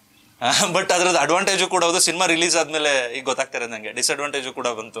ಇರುತ್ತೆ. ಬಟ್ ಅದ್ರದ್ದು ಅಡ್ವಾಂಟೇಜು ಕೂಡ ಹೌದು. ಸಿನಿಮಾ ರಿಲೀಸ್ ಆದಮೇಲೆ ಈಗ ಗೊತ್ತಾಗ್ತಾರೆ ನನಗೆ ಡಿಸ್ಅಡ್ವಾಂಟೇಜು ಕೂಡ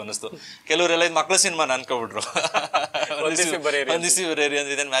ಬಂತು ಅನ್ನಿಸ್ತು. ಕೆಲವರೆಲ್ಲ ಇದು ಮಕ್ಕಳ ಸಿನಿಮಾನ ಅನ್ಕೊಬಿಟ್ರು. ಹೊಂದಿಸಿ ಬರೆಯಿರಿ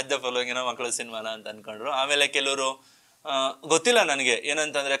ಅಂದ್ರೆ ಇದೇನು ಮ್ಯಾಚ್ ದ ಫಾಲೋಯಿಂಗ್ ಏನೋ ಮಕ್ಕಳ ಸಿನಿಮಾನ ಅಂತ ಅನ್ಕೊಂಡ್ರು. ಆಮೇಲೆ ಕೆಲವರು ಗೊತ್ತಿಲ್ಲ ನನಗೆ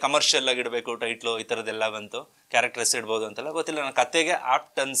ಏನಂತಂದರೆ ಕಮರ್ಷಿಯಲ್ ಆಗಿಡಬೇಕು ಟೈಟ್ಲು, ಈ ಥರದ್ದೆಲ್ಲ ಬಂತು. ಕ್ಯಾರೆಕ್ಟರ್ ಹೆಸರು ಇಡ್ಬೋದು ಅಂತೆಲ್ಲ ಗೊತ್ತಿಲ್ಲ. ನನ್ನ ಕತೆಗೆ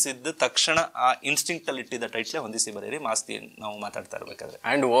ಆಪ್ಟ್ ಅನಿಸಿದ್ದು ತಕ್ಷಣ ಆ ಇನ್ಸ್ಟಿಂಕ್ಟಲ್ಲಿ ಇಟ್ಟಿದ್ದ ಟೈಟ್ಲೇ ಹೊಂದಿಸಿ ಬರೆಯಿರಿ ಮಾಸ್ತಿ ನಾವು ಮಾತಾಡ್ತಾ ಇರಬೇಕಾದ್ರೆ.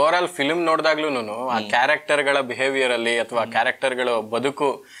 ಆ್ಯಂಡ್ ಓವರ್ ಆಲ್ ಫಿಲ್ಮ್ ನೋಡಿದಾಗ್ಲೂ ಆ ಕ್ಯಾರೆಕ್ಟರ್ಗಳ ಬಿಹೇವಿಯರ್ ಅಲ್ಲಿ ಅಥವಾ ಕ್ಯಾರೆಕ್ಟರ್ಗಳು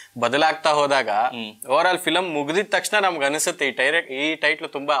ಬದುಕು ಬದಲಾಗ್ತಾ ಹೋದಾಗ ಓವರ್ ಆಲ್ ಫಿಲಮ್ ಮುಗಿದಿದ ತಕ್ಷಣ ನಮ್ಗೆ ಅನಿಸುತ್ತೆ ಈ ಟೈಟ್ಲು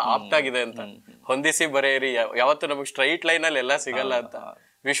ತುಂಬಾ ಆಪ್ಟ್ ಆಗಿದೆ ಅಂತ. ಹೊಂದಿಸಿ ಬರೆಯಿರಿ ಯಾವತ್ತು ನಮಗೆ ಸ್ಟ್ರೈಟ್ ಲೈನಲ್ಲಿ ಎಲ್ಲ ಸಿಗಲ್ಲ ಅಂತ.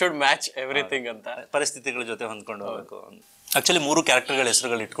 ವಿ ಶುಡ್ ಮ್ಯಾಚ್ ಎವ್ರಿಥಿಂಗ್ ಅಂತ. ಪರಿಸ್ಥಿತಿಗಳ ಜೊತೆ ಹೊಂದ್ಕೊಂಡು ಹೋಗ್ಬೇಕು. ಆಕ್ಚುಲಿ 3 ಕ್ಯಾರೆಕ್ಟರ್ಗಳ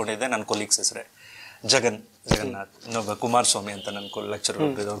ಹೆಸರುಗಳು ಇಟ್ಕೊಂಡಿದ್ದೆ. ನನ್ನ ಕೊಲೀಗ್ಸ್ ಹೆಸರೇ ಜಗನ್ನಾಥ್, ಇನ್ನೊಬ್ಬ ಕುಮಾರಸ್ವಾಮಿ ಅಂತ ನನ್ನ ಲೆಕ್ಚರ್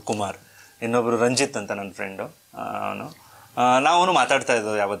ಅವ್ರು ಕುಮಾರ್, ಇನ್ನೊಬ್ರು ರಂಜಿತ್ ಅಂತ ನನ್ನ ಫ್ರೆಂಡು. ನಾವು ಮಾತಾಡ್ತಾ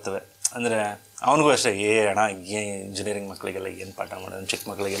ಇದ್ದೋ ಯಾವತ್ತೂ. ಅಂದರೆ ಅವನಿಗೂ ಅಷ್ಟೇ, ಅಣ್ಣ ಇಂಜಿನಿಯರಿಂಗ್ ಮಕ್ಕಳಿಗೆಲ್ಲ ಏನು ಪಾಠ ಮಾಡೋದು, ಚಿಕ್ಕ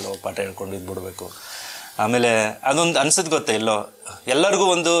ಮಕ್ಕಳಿಗೆಲ್ಲ ಪಾಠ ಹೇಳ್ಕೊಂಡು ಇದ್ಬಿಡ್ಬೇಕು. ಆಮೇಲೆ ಅದೊಂದು ಅನ್ಸದ್ ಗೊತ್ತೇ, ಎಲ್ಲರಿಗೂ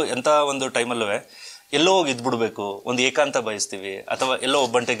ಎಂಥ ಒಂದು ಟೈಮಲ್ಲೂ ಎಲ್ಲೋ ಹೋಗಿ ಇದ್ಬಿಡ್ಬೇಕು, ಒಂದು ಏಕಾಂತ ಬಯಸ್ತೀವಿ, ಅಥವಾ ಎಲ್ಲೋ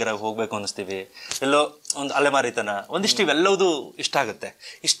ಒಬ್ಬಂಟಿಗೆ ಹೋಗ್ಬೇಕು ಅನ್ನಿಸ್ತೀವಿ, ಎಲ್ಲೋ ಒಂದು ಅಲೆಮಾರಿತನ, ಒಂದಿಷ್ಟು ಇವೆಲ್ಲವೂ ಇಷ್ಟ ಆಗುತ್ತೆ.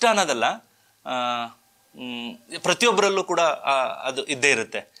 ಇಷ್ಟ ಅನ್ನೋದಲ್ಲ, ಪ್ರತಿಯೊಬ್ಬರಲ್ಲೂ ಕೂಡ ಅದು ಇದ್ದೇ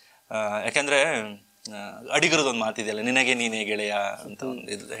ಇರುತ್ತೆ. ಯಾಕೆಂದರೆ ಅಡಿಗರದೊಂದು ಮಾತಿದೆಯಲ್ಲ, ನಿನಗೆ ನೀನೇ ಗೆಳೆಯ ಅಂತ ಒಂದು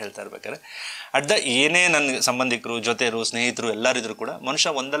ಇದು ಹೇಳ್ತಾ ಇರ್ಬೇಕಾದ್ರೆ, ಏನೇ ನನ್ನ ಸಂಬಂಧಿಕರು, ಜೊತೆಯರು, ಸ್ನೇಹಿತರು ಎಲ್ಲರಿದ್ರು ಕೂಡ ಮನುಷ್ಯ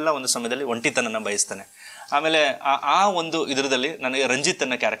ಒಂದಲ್ಲ ಒಂದು ಸಮಯದಲ್ಲಿ ಒಂಟಿತನನ ಬಯಸ್ತಾನೆ. ಆಮೇಲೆ ಆ ಒಂದು ಇದರದಲ್ಲಿ ನನಗೆ ರಂಜಿತ್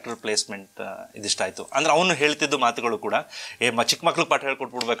ಅನ್ನೋ ಕ್ಯಾರೆಕ್ಟರ್ ಪ್ಲೇಸ್ಮೆಂಟ್ ಇದಿಷ್ಟ ಆಯಿತು. ಅಂದರೆ ಅವನು ಹೇಳ್ತಿದ್ದು ಮಾತುಗಳು ಕೂಡ ಚಿಕ್ಕ ಮಕ್ಳಿಗೆ ಪಾಠ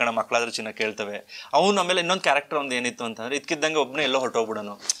ಹೇಳ್ಕೊಟ್ಬಿಡ್ಬೇಕಣ್ಣ, ಮಕ್ಕಳಾದ್ರೂ ಚಿನ್ನ ಕೇಳ್ತವೆ. ಅವನು ಆಮೇಲೆ ಇನ್ನೊಂದು ಕ್ಯಾರೆಕ್ಟರ್ ಒಂದು ಏನಿತ್ತು ಅಂತಂದರೆ, ಇದಕ್ಕಿದ್ದಂಗೆ ಒಬ್ಬನೇ ಎಲ್ಲೋ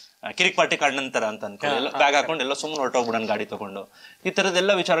ಹೊರಟೋಗ್ಬಿಡೋನು, ಕಿರಿಕ್ ಪಾರ್ಟಿ ಕಣ್ಣಂತರ ಅಂತ ಅನ್ಕೊಂಡು ಎಲ್ಲ ಬ್ಯಾಗ್ ಹಾಕೊಂಡು ಎಲ್ಲ ಸುಮ್ಮನೆ ಹೊರಟೋಗ್ಬಿಡೋಣ ಗಾಡಿ ತೊಗೊಂಡು. ಈ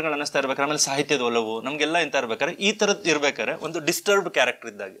ಥರದ್ದೆಲ್ಲ ವಿಚಾರಗಳು ಅನ್ನಿಸ್ತಾ ಇರ್ಬೇಕಾರೆ, ಆಮೇಲೆ ಸಾಹಿತ್ಯದ ಒಲವು ನಮಗೆಲ್ಲ ಇಂತ ಇರ್ಬೇಕಾರೆ, ಈ ಥರದ್ದು ಇರ್ಬೇಕಾರೆ ಒಂದು ಡಿಸ್ಟರ್ಬ್ಡ್ ಕ್ಯಾರೆಕ್ಟರ್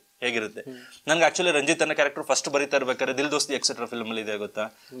ಇದ್ದಾಗ ಹೇಗಿರುತ್ತೆ. ನನಗೆ ಆಕ್ಚುಲಿ ರಂಜಿತ್ ಅನ್ನೋ ಕ್ಯಾರೆಕ್ಟರ್ ಫಸ್ಟ್ ಬರೀತಾ ಇರ್ಬೇಕಾದ್ರೆ ದಿಲ್ ದೋಸ್ತಿ ಎಕ್ಸೆಟ್ರಾ ಫಿಲ್ಮಲ್ಲಿ ಇದೆ ಗೊತ್ತಾ,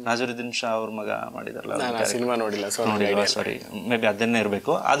 ನಾಜರುದ್ದೀನ್ ಶಾ ಅವ್ರ ಮಗ ಮಾಡಿದಾರಲ್ಲ, ಸಿನಿಮಾ ನೋಡಿಲ್ಲ, ಸಾರಿ ಮೇ ಬಿ ಅದನ್ನೇ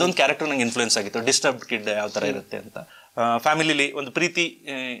ಇರಬೇಕು. ಅದೊಂದು ಕ್ಯಾರೆಕ್ಟರ್ ನಂಗೆ ಇನ್ಫ್ಲೂಯೆನ್ಸ್ ಆಗಿತ್ತು, ಡಿಸ್ಟರ್ಬ್ಡ್ ಕಿಡ್ ಯಾವ ಥರ ಇರುತ್ತೆ ಅಂತ. ಫ್ಯಾಮಿಲಿಲಿ ಒಂದು ಪ್ರೀತಿ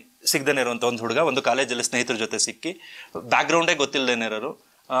ಸಿಗದೇನೆ ಇರುವಂಥ ಒಂದು ಹುಡುಗ ಒಂದು ಕಾಲೇಜಲ್ಲಿ ಸ್ನೇಹಿತರ ಜೊತೆ ಸಿಕ್ಕಿ, ಬ್ಯಾಕ್ಗ್ರೌಂಡೇ ಗೊತ್ತಿಲ್ಲದೇನೆ ಇರೋರು,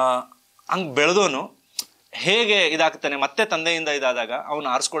 ಹಂಗೆ ಬೆಳೆದೋನು ಹೇಗೆ ಇದಾಗ್ತಾನೆ, ಮತ್ತೆ ತಂದೆಯಿಂದ ಇದಾದಾಗ ಅವನು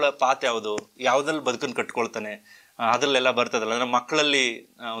ಆರಿಸ್ಕೊಳ್ಳೋ ಪಾತ್ ಯಾವುದು, ಯಾವುದ್ರಲ್ಲಿ ಬದುಕನ್ನು ಕಟ್ಕೊಳ್ತಾನೆ, ಅದರಲ್ಲೆಲ್ಲ ಬರ್ತದಲ್ಲ. ನಮ್ಮ ಮಕ್ಕಳಲ್ಲಿ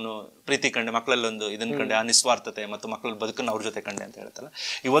ಅವನು ಪ್ರೀತಿ ಕಂಡೆ, ಮಕ್ಕಳಲ್ಲಿ ಒಂದು ಇದನ್ನು ಕಂಡೆ, ಆ ನಿಸ್ವಾರ್ಥತೆ ಮತ್ತು ಮಕ್ಕಳ ಬದುಕನ್ನು ಅವ್ರ ಜೊತೆ ಕಂಡೆ ಅಂತ ಹೇಳ್ತಲ್ಲ.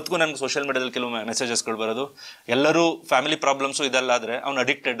 ಇವತ್ತಿಗೂ ನನಗೆ ಸೋಷಿಯಲ್ ಮೀಡಿಯಾದಲ್ಲಿ ಕೆಲವು ಮೆಸೇಜಸ್ಗಳು ಬರೋದು, ಎಲ್ಲರೂ ಫ್ಯಾಮಿಲಿ ಪ್ರಾಬ್ಲಮ್ಸು ಇದೆಲ್ಲ ಆದರೆ ಅವ್ನು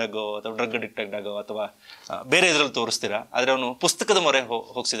ಅಡಿಕ್ಟೆಡ್ ಆಗೋ ಅಥವಾ ಡ್ರಗ್ ಅಡಿಕ್ಟೆಡ್ ಆಗೋ ಅಥವಾ ಬೇರೆ ಇದರಲ್ಲಿ ತೋರಿಸ್ತೀರಾ, ಆದರೆ ಅವನು ಪುಸ್ತಕದ ಮೊರೆ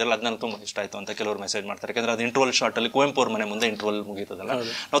ಹೋಗಿಸಿದ್ರಲ್ಲ, ಅದು ನನಗೆ ತುಂಬ ಇಷ್ಟ ಆಯಿತು ಅಂತ ಕೆಲವರು ಮೆಸೇಜ್ ಮಾಡ್ತಾರೆ. ಯಾಕಂದರೆ ಅದು ಇಂಟ್ರೋಲ್ ಶಾರ್ಟಲ್ಲಿ ಕುವೆಂಪು ಅವ್ರ ಮನೆ ಮುಂದೆ ಇಂಟ್ರೋಲ್ ಮುಗೀತದಲ್ಲ,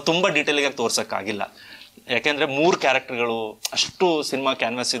 ನಾವು ತುಂಬ ಡೀಟೇಲಿಗಾಗಿ ತೋರ್ಸೋಕ್ಕಾಗಿಲ್ಲ. ಯಾಕೆಂದರೆ 3 ಕ್ಯಾರೆಕ್ಟರ್ಗಳು ಅಷ್ಟು ಸಿನಿಮಾ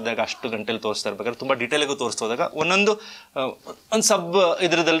ಕ್ಯಾನ್ವಾಸ್ ಇದ್ದಾಗ ಅಷ್ಟು ಗಂಟೆಲಿ ತೋರಿಸ್ತಾ ಇರ್ಬೇಕಾದ್ರೆ ತುಂಬ ಡೀಟೇಲಾಗೂ ತೋರಿಸ್ತಾ ಹೋದಾಗ ಒಂದು ಸಬ್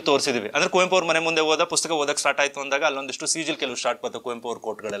ಇದರದಲ್ಲಿ ತೋರಿಸಿದ್ವಿ. ಅಂದರೆ ಕುವೆಂಪು ಅವ್ರ ಮನೆ ಮುಂದೆ ಪುಸ್ತಕ ಓದಕ್ಕೆ ಸ್ಟಾರ್ಟ್ ಆಯಿತು ಅಂದಾಗ ಅಲ್ಲೊಂದಿಷ್ಟು ಸೀಜಲ್ ಕೆಲವು ಸ್ಟಾರ್ಟ್ ಬರ್ತಾವೆ ಕುವೆಂಪು ಅವ್ರ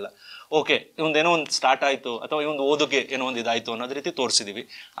ಕೋಟ್ಗಳೆಲ್ಲ. ಓಕೆ, ಇವಂದೇನೋ ಒಂದು ಸ್ಟಾರ್ಟ್ ಆಯಿತು ಅಥವಾ ಇವಂದು ಓದೋಕ್ಕೆ ಏನೋ ಒಂದು ಇದಾಯಿತು ಅನ್ನೋದು ರೀತಿ ತೋರಿಸಿದ್ವಿ.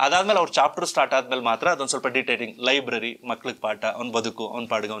 ಅದಾದಮೇಲೆ ಅವ್ರ ಚಾಪ್ಟರ್ ಸ್ಟಾರ್ಟ್ ಆದಮೇಲೆ ಮಾತ್ರ ಅದೊಂದು ಸ್ವಲ್ಪ ಡೀಟೇಲಿಂಗ್, ಲೈಬ್ರರಿ, ಮಕ್ಳಿಗೆ ಪಾಠ, ಅವ್ನ ಬದುಕು, ಅವ್ನ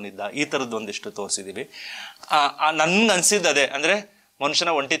ಪಾಡ್ಗೆ ಅವನಿದ್ದ, ಈ ಥರದ್ದು ಒಂದಿಷ್ಟು ತೋರಿಸಿದ್ದೀವಿ. ನನ್ಗೆ ಅನಿಸಿದ್ದು ಅದೇ, ಅಂದರೆ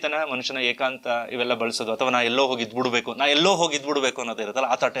ಮನುಷ್ಯನ ಒಂಟಿತನ, ಮನುಷ್ಯನ ಏಕಾಂತ ಇವೆಲ್ಲ ಬಳಸೋದು, ಅಥವಾ ನಾ ಎಲ್ಲೋ ಹೋಗಿ ಇದ್ಬಿಡ್ಬೇಕು ಅನ್ನೋದು ಇರುತ್ತಲ್ಲ,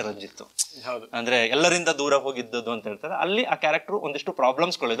 ಆ ತಾಟೆ ರಂಜಿತ್ತು. ಅಂದ್ರೆ ಎಲ್ಲರಿಂದ ದೂರ ಹೋಗಿದ್ದದು ಅಂತ ಹೇಳ್ತಾರೆ. ಅಲ್ಲಿ ಆ ಕ್ಯಾರೆಕ್ಟರ್ ಒಂದಿಷ್ಟು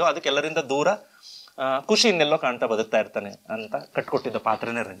ಪ್ರಾಬ್ಲಮ್ಸ್ಗಳಿದ್ದು, ಅದಕ್ಕೆ ಎಲ್ಲರಿಂದ ದೂರ ಖುಷಿ ಇನ್ನೆಲ್ಲೋ ಕಾಣ್ತಾ ಬದುಕ್ತಾ ಇರ್ತಾನೆ ಅಂತ ಕಟ್ಕೊಟ್ಟಿದ್ದ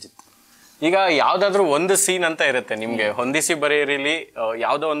ಪಾತ್ರನೇ ರಂಜಿತ್. ಈಗ ಯಾವ್ದಾದ್ರು ಒಂದು ಸೀನ್ ಅಂತ ಇರುತ್ತೆ ನಿಮ್ಗೆ ಹೊಂದಿಸಿ ಬರೆಯಿರಿಲಿ,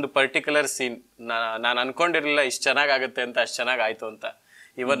 ಯಾವ್ದೋ ಒಂದು ಪರ್ಟಿಕ್ಯುಲರ್ ಸೀನ್ ನಾನು ಅನ್ಕೊಂಡಿರ್ಲಿಲ್ಲ ಇಷ್ಟು ಚೆನ್ನಾಗಾಗುತ್ತೆ ಅಂತ, ಅಷ್ಟು ಚೆನ್ನಾಗ್ ಆಯ್ತು ಅಂತ.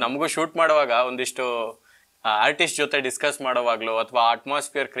 ಇವತ್ತು ನಮಗೂ ಶೂಟ್ ಮಾಡುವಾಗ ಒಂದಿಷ್ಟು ಆರ್ಟಿಸ್ಟ್ ಜೊತೆ ಡಿಸ್ಕಸ್ ಮಾಡುವಾಗ್ಲೂ ಅಥವಾ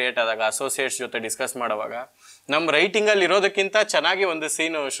ಅಟ್ಮಾಸ್ಫಿಯರ್ ಕ್ರಿಯೇಟ್ ಆದಾಗ ಅಸೋಸಿಯೇಟ್ಸ್ ಜೊತೆ ಡಿಸ್ಕಸ್ ಮಾಡುವಾಗ ನಮ್ ರೈಟಿಂಗ್ ಅಲ್ಲಿ ಇರೋದಕ್ಕಿಂತ ಚೆನ್ನಾಗಿ ಒಂದು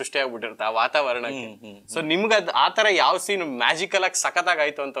ಸೀನ್ ಸೃಷ್ಟಿಯಾಗ್ಬಿಟ್ಟಿರುತ್ತೆ ಆ ವಾತಾವರಣಕ್ಕೆ. ಸೊ ನಿಮ್ಗೆ ಆ ತರ ಯಾವ ಸೀನ್ ಮ್ಯಾಜಿಕಲ್ ಆಗಿ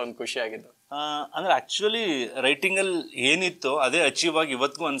ಸಖತ್ತಾಗಾಯ್ತು ಅಂತ ಒಂದು ಖುಷಿ ಆಗಿದ್ದು? ಅಂದ್ರೆ ಆಕ್ಚುಲಿ ರೈಟಿಂಗ್ ಅಲ್ಲಿ ಏನಿತ್ತು ಅದೇ ಅಚೀವ್ ಆಗಿ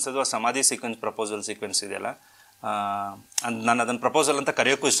ಇವತ್ತಿಗೂ ಅನ್ಸೋದು. ಆ ಸಮಾಧಿ ಸೀಕ್ವೆನ್ಸ್, ಪ್ರಪೋಸಲ್ ಸೀಕ್ವೆನ್ಸ್ ಇದೆಯಲ್ಲ, ನಾನು ಅದನ್ನ ಪ್ರಪೋಸಲ್ ಅಂತ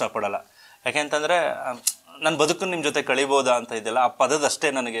ಕರೆಯೋಕ್ಕೂ ಇಷ್ಟಪಡಲ್ಲ. ಯಾಕೆಂತಂದ್ರೆ ನನ್ನ ಬದುಕನ್ನು ನಿಮ್ಮ ಜೊತೆ ಕಳಿಬೋದಾ ಅಂತ ಇದೆಯಲ್ಲ, ಆ ಪದದಷ್ಟೇ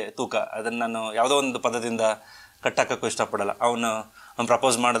ನನಗೆ ತೂಕ. ಅದನ್ನು ನಾನು ಯಾವುದೋ ಒಂದು ಪದದಿಂದ ಕಟ್ಟಾಕಕ್ಕೂ ಇಷ್ಟಪಡಲ್ಲ. ಅವ್ನು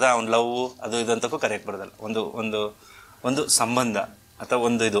ಪ್ರಪೋಸ್ ಮಾಡ್ದ, ಅವ್ನ ಲವ್ ಅದು ಇದಂತಕ್ಕೂ ಕರೆಯಕ್ಕೆ ಬರೋದಲ್ಲ. ಒಂದು ಒಂದು ಒಂದು ಸಂಬಂಧ ಅಥವಾ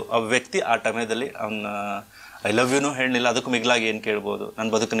ಒಂದು ಇದು, ಆ ವ್ಯಕ್ತಿ ಆ ಟೈಮದಲ್ಲಿ ಅವನ್ನ ಐ ಲವ್ ಯುನೂ ಹೇಳಲಿಲ್ಲ, ಅದಕ್ಕೂ ಮಿಗಿಲಾಗಿ ಏನು ಕೇಳ್ಬೋದು, ನನ್ನ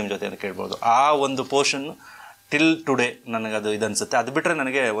ಬದುಕು ನಿಮ್ಮ ಜೊತೆ ಏನು ಕೇಳ್ಬೋದು. ಆ ಒಂದು ಪೋರ್ಷನ್ ಟಿಲ್ ಟುಡೇ ನನಗೆ ಅದು ಇದನ್ಸುತ್ತೆ. ಅದು ಬಿಟ್ಟರೆ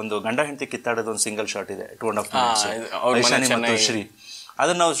ನನಗೆ ಒಂದು ಗಂಡ ಹೆಂಡತಿ ಕಿತ್ತಾಡೋದು ಒಂದು ಸಿಂಗಲ್ ಶಾಟ್ ಇದೆ, 2.5 minutes, ಐಶಾನಿ ಮತ್ತು ಶ್ರೀ.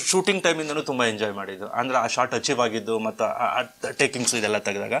 ಅದನ್ನು ನಾವು ಶೂಟಿಂಗ್ ಟೈಮಿಂದನೂ ತುಂಬ ಎಂಜಾಯ್ ಮಾಡಿದ್ದು. ಅಂದರೆ ಆ ಶಾರ್ಟ್ ಅಚೀವ್ ಆಗಿದ್ದು ಮತ್ತು ಟೇಕಿಂಗ್ಸು ಇದೆಲ್ಲ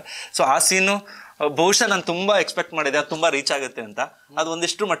ತೆಗೆದಾಗ. ಸೊ ಆ ಸೀನು ಬಹುಶಃ ನಾನು ತುಂಬ ಎಕ್ಸ್ಪೆಕ್ಟ್ ಮಾಡಿದೆ ಅದು ತುಂಬ ರೀಚ್ ಆಗುತ್ತೆ ಅಂತ. ಅದು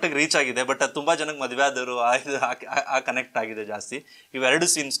ಒಂದಿಷ್ಟು ಮಟ್ಟಿಗೆ ರೀಚ್ ಆಗಿದೆ. ಬಟ್ ಅದು ತುಂಬ ಜನಕ್ಕೆ ಮದುವೆ ಆದರು ಆ ಕನೆಕ್ಟ್ ಆಗಿದೆ ಜಾಸ್ತಿ. ಇವೆರಡು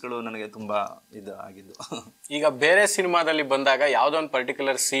ಸೀನ್ಸ್ಗಳು ನನಗೆ ತುಂಬ ಇದು ಆಗಿದ್ದು. ಈಗ ಬೇರೆ ಸಿನಿಮಾದಲ್ಲಿ ಬಂದಾಗ ಯಾವುದೋ ಒಂದು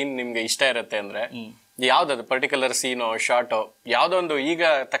ಪರ್ಟಿಕ್ಯುಲರ್ ಸೀನ್ ನಿಮ್ಗೆ ಇಷ್ಟ ಇರುತ್ತೆ ಅಂದ್ರೆ ಯಾವ್ದದು ಪರ್ಟಿಕ್ಯುಲರ್ ಸೀನೋ ಶಾರ್ಟೋ ಯಾವ್ದೊಂದು ಈಗ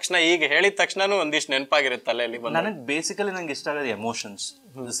ತಕ್ಷಣ ಈಗ ಹೇಳಿದ ತಕ್ಷಣನೂ ಒಂದಿಷ್ಟು ನೆನಪಾಗಿರುತ್ತೆ ತಲೆಯಲ್ಲಿ? ನನಗೆ ಬೇಸಿಕಲಿ ನಂಗೆ ಇಷ್ಟ ಆಗೋದು ಎಮೋಷನ್ಸ್.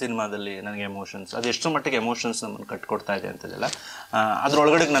 ಸಿನಿಮಾದಲ್ಲಿ ನನಗೆ ಎಮೋಷನ್ಸ್, ಅದು ಎಷ್ಟು ಮಟ್ಟಿಗೆ ಎಮೋಷನ್ಸ್ ನಮ್ಮನ್ನು ಕಟ್ಕೊಡ್ತಾ ಇದೆ ಅಂತದೆಲ್ಲ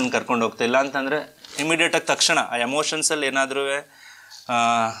ಅದ್ರೊಳಗಡೆ ನಾನು ಕರ್ಕೊಂಡು ಹೋಗ್ತಾ ಇಲ್ಲ ಅಂತಂದರೆ ಇಮಿಡಿಯೇಟಾಗಿ ತಕ್ಷಣ ಆ ಎಮೋಷನ್ಸಲ್ಲಿ ಏನಾದರೂ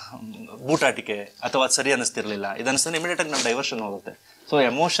ಬೂಟಾಟಿಕೆ ಅಥವಾ ಸರಿ ಅನ್ನಿಸ್ತಿರ್ಲಿಲ್ಲ ಇದನ್ನಿಸ್ತಾನೆ ಇಮಿಡಿಯೇಟಾಗಿ ನನ್ನ ಡೈವರ್ಷನ್ ಹೋಗುತ್ತೆ. ಸೊ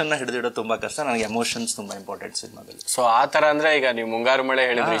ಎಮೋಷನ್ನ ಹಿಡಿದಿಡೋದು ತುಂಬ ಕಷ್ಟ. ನನಗೆ ಎಮೋಷನ್ಸ್ ತುಂಬ ಇಂಪಾರ್ಟೆಂಟ್ ಸಿನಿಮಾದಲ್ಲಿ. ಸೊ ಆ ಥರ ಅಂದರೆ ಈಗ ನೀವು ಮುಂಗಾರು ಮಳೆ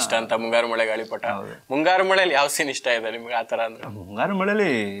ಹೇಳಿದ್ರೆ ಇಷ್ಟ ಅಂತ, ಮುಂಗಾರು ಮಳೆ ಗಾಳಿಪಟ, ಮುಂಗಾರು ಮಳೆಯಲ್ಲಿ ಯಾವ ಸೀನ್ ಇಷ್ಟ ಇದೆ ನಿಮ್ಗೆ ಆ ಥರ ಅಂದರೆ? ಮುಂಗಾರು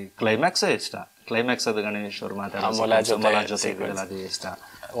ಮಳೆಯಲ್ಲಿ ಕ್ಲೈಮ್ಯಾಕ್ಸೇ ಇಷ್ಟ. ಕ್ಲೈಮ್ಯಾಕ್ಸ್ ಅದು ಗಣೇಶ್ವರ್ ಮಾತಾಡೋದು ಅದು ಇಷ್ಟ.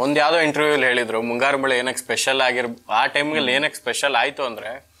 ಒಂದು ಯಾವುದೋ ಇಂಟರ್ವ್ಯೂಲ್ಲಿ ಹೇಳಿದ್ರು ಮುಂಗಾರು ಮಳೆ ಏನಕ್ಕೆ ಸ್ಪೆಷಲ್ ಆ ಟೈಮ್ಗೆ ಏನಕ್ಕೆ ಸ್ಪೆಷಲ್ ಆಯಿತು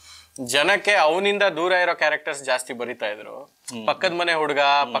ಅಂದರೆ ಜನಕ್ಕೆ ಅವನಿಂದ ದೂರ ಇರೋ ಕ್ಯಾರೆಕ್ಟರ್ಸ್ ಜಾಸ್ತಿ ಬರಿತಾ ಇದ್ರು. ಪಕ್ಕದ ಮನೆ ಹುಡುಗ,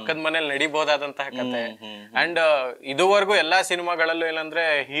 ಪಕ್ಕದ ಮನೇಲಿ ನಡಿಬಹುದಾದಂತಹ ಕತೆ. ಅಂಡ್ ಇದುವರೆಗೂ ಎಲ್ಲಾ ಸಿನಿಮಾಗಳಲ್ಲೂ ಏನಂದ್ರೆ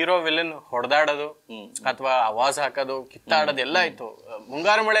ಹೀರೋ ವಿಲನ್ ಹೊಡೆದಾಡೋದು ಅಥವಾ ಆವಾಜ್ ಹಾಕೋದು, ಕಿತ್ತಾಡೋದು ಎಲ್ಲ ಇತ್ತು.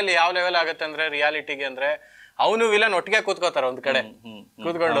 ಮುಂಗಾರು ಮಳೆಯಲ್ಲಿ ಯಾವ ಲೆವೆಲ್ ಆಗುತ್ತೆ ಅಂದ್ರೆ ರಿಯಾಲಿಟಿಗೆ ಅಂದ್ರೆ ಅವನು ವಿಲನ್ ಒಟ್ಟಿಗೆ ಕೂತ್ಕೋತಾರ ಒಂದ್ ಕಡೆ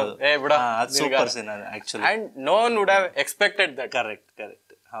ಕೂತ್ಕೊಂಡು ಬಿಡ. And no one would have expected that. Correct correct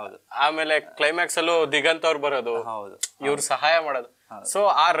ಹೌದು. ಆಮೇಲೆ ಕ್ಲೈಮ್ಯಾಕ್ಸ್ ಅಲ್ಲೂ ದಿಗಂತ್ ಅವ್ರು ಬರೋದು, ಇವ್ರು ಸಹಾಯ ಮಾಡೋದು. ಸೊ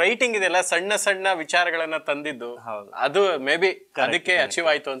ಆ ರೈಟಿಂಗ್ ಇದೆಲ್ಲ ಸಣ್ಣ ಸಣ್ಣ ವಿಚಾರಗಳನ್ನ ತಂದಿದ್ದು ಅದು ಮೇ ಬಿ ಅದಕ್ಕೆ ಅಚೀವ್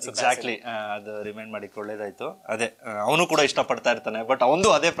ಆಯ್ತು ಅನ್ಸುತ್ತೆ. ಎಕ್ಸಾಕ್ಟ್ಲಿ, ಅದು ರಿಮೈಂಡ್ ಮಾಡಿಕ್ಕೆ ಒಳ್ಳೇದಾಯ್ತು. ಅದೇ ಅವನು ಕೂಡ ಇಷ್ಟಪಡ್ತಾ ಇರ್ತಾನೆ, ಬಟ್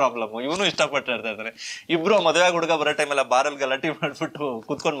ಅವನು ಅದೇ ಪ್ರಾಬ್ಲಮ್, ಇವನು ಇಷ್ಟಪಡ್ತಾ ಇರ್ತಾನೆ. ಇಬ್ರು ಮದುವೆ ಹುಡುಗ ಬರೋ ಟೈಮೆಲ್ಲ ಬಾರಲ್ಲಿ ಗಲಾಟೆ ಮಾಡ್ಬಿಟ್ಟು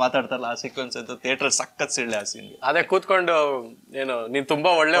ಕೂತ್ಕೊಂಡು ಮಾತಾಡ್ತಾರಲ್ಲ, ಆ ಸೀಕ್ವೆನ್ಸ್ ಅಂತ ಥಿಯೇಟರ್ ಸಖತ್ ಸಿಳ್ಳೆ ಆ ಸೀನ್. ಅದೇ ಕೂತ್ಕೊಂಡು ಏನು ನೀನ್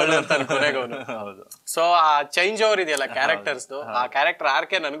ತುಂಬಾ ಒಳ್ಳೆ ಅಂತ ಕೊನೆಗೆ ಅವನು. ಹೌದು. ಸೊ ಆ ಚೇಂಜ್ ಓವರ್ ಇದೆಯಲ್ಲ ಕ್ಯಾರೆಕ್ಟರ್ಸ್, ಆ ಕ್ಯಾರೆಕ್ಟರ್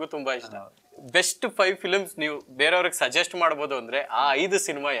ಆರ್ಕೆ ನನಗೂ ತುಂಬಾ ಇಷ್ಟ. ಬೆಸ್ಟ್ 5 ಫಿಲ್ಮ್ಸ್ ನೀವು ಬೇರೆಯವ್ರಿಗೆ ಸಜೆಸ್ಟ್ ಮಾಡ್ಬೋದು ಅಂದ್ರೆ ಆ 5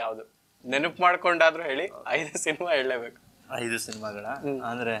 ಸಿನಿಮಾ ಯಾವ್ದು? ನೆನಪು ಮಾಡ್ಕೊಂಡಾದ್ರೂ ಹೇಳಿ, 5 ಸಿನಿಮಾ ಹೇಳಲೇಬೇಕು. 5 ಸಿನಿಮಾಗಳ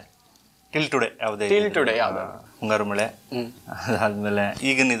ಅಂದ್ರೆ ಟಿಲ್ ಟುಡೇ ಯಾವ್ದು? ಟಿಲ್ ಟುಡೇ ಯಾವ್ದು? ಮುಂಗಾರು ಮಳೆ. ಅದಾದ್ಮೇಲೆ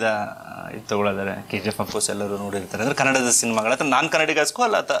ಈಗಿನಿದ ಇದು ತಗೊಳ್ಳೋದಾರೆ KGF, ಅಫ್ಕೋರ್ಸ್ ಎಲ್ಲರೂ ನೋಡಿರ್ತಾರೆ. ಅಂದ್ರೆ ಕನ್ನಡದ ಸಿನಿಮಾಗಳ ಅಥವಾ ನಾನ್ ಕನ್ನಡಿಗಸ್ಕೋ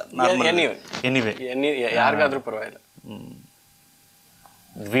ಅಲ್ಲ ಎನಿವೆ ಯಾರಿಗಾದ್ರೂ ಪರವಾಗಿಲ್ಲ.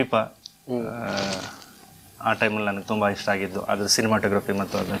 ದ್ವೀಪ ಆ ಟೈಮಲ್ಲಿ ನನಗೆ ತುಂಬ ಇಷ್ಟ ಆಗಿದ್ದು, ಅದ್ರ ಸಿನಿಮಾಟೋಗ್ರಫಿ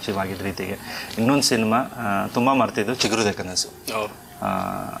ಮತ್ತು ಅದು ಅಚೀವ್ ಆಗಿದ್ದ ರೀತಿಗೆ. ಇನ್ನೊಂದು ಸಿನಿಮಾ ತುಂಬ ಮರ್ತಿದ್ದು, ಚಿಗುರುದೆ ಕನಸು.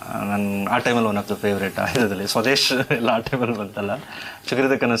 ನನ್ನ ಆ ಟೈಮಲ್ಲಿ ಒನ್ ಆಫ್ ದ ಫೇವ್ರೇಟ್ ಇದರಲ್ಲಿ ಸ್ವದೇಶ್ ಎಲ್ಲ ಆ ಟೈಮಲ್ಲಿ ಬಂತಲ್ಲ,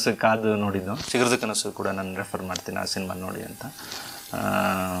 ಚಿಗುರುದೆ ಕನಸು ಕಾದು ನೋಡಿದ್ದು. ಚಿಗುರುದೆ ಕನಸು ಕೂಡ ನಾನು ರೆಫರ್ ಮಾಡ್ತೀನಿ ಆ ಸಿನಿಮಾ ನೋಡಿ ಅಂತ.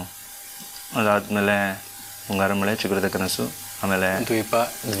 ಅದಾದಮೇಲೆ ಮುಂಗಾರು ಮಳೆ, ಚಿಗುರುದೆ ಕನಸು, ಆಮೇಲೆ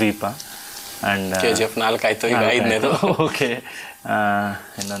ದ್ವೀಪ ಆ್ಯಂಡ್ KGF 4 ಆಯಿತು, ಈಗ 5ನೇದು. ಓಕೆ,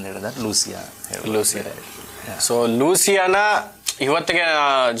 ಇನ್ನೊಂದು ಹೇಳಿದ ಲೂಸಿಯಾ. ಸೊ ಲೂಸಿಯಾನ ಇವತ್ತಿಗೆ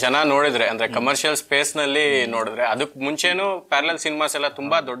ಜನ ನೋಡಿದ್ರೆ ಅಂದ್ರೆ ಕಮರ್ಷಿಯಲ್ ಸ್ಪೇಸ್ ನಲ್ಲಿ ನೋಡಿದ್ರೆ, ಅದಕ್ಕೆ ಮುಂಚೆನೂ ಪ್ಯಾರಲಲ್ ಸಿನಿಮಾಸ್ ಎಲ್ಲ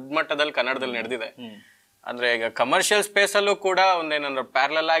ತುಂಬಾ ದೊಡ್ಡ ಮಟ್ಟದಲ್ಲಿ ಕನ್ನಡದಲ್ಲಿ ನಡೆದಿದೆ. ಅಂದ್ರೆ ಈಗ ಕಮರ್ಷಿಯಲ್ ಸ್ಪೇಸ್ ಅಲ್ಲೂ ಕೂಡ ಒಂದೇನಂದ್ರೆ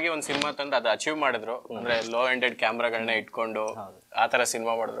ಪ್ಯಾರಲಲ್ ಆಗಿ ಒಂದು ಸಿನಿಮಾ ತಂದು ಅದು ಅಚೀವ್ ಮಾಡಿದ್ರು. ಅಂದ್ರೆ ಲೋ ಎಂಡೆಡ್ ಕ್ಯಾಮ್ರಾಗಳನ್ನ ಇಟ್ಕೊಂಡು ಆ ತರ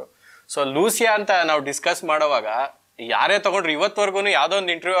ಸಿನಿಮಾ ಮಾಡಿದ್ರು. ಸೊ ಲೂಸಿಯಾ ಅಂತ ನಾವು ಡಿಸ್ಕಸ್ ಮಾಡುವಾಗ ಯಾರೇ ತಗೊಂಡ್ರು ಇವತ್ತವರೆಗೂ ಯಾವ್ದೋ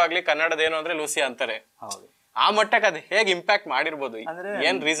ಒಂದು ಇಂಟರ್ವ್ಯೂ ಆಗ್ಲಿ ಕನ್ನಡದೇನು ಅಂದ್ರೆ ಲೂಸಿಯಾ ಅಂತಾರೆ. ಆ ಮಟ್ಟಕ್ಕೆ ಅದು ಹೇಗೆ ಇಂಪ್ಯಾಕ್ಟ್ ಮಾಡಿರ್ಬೋದು?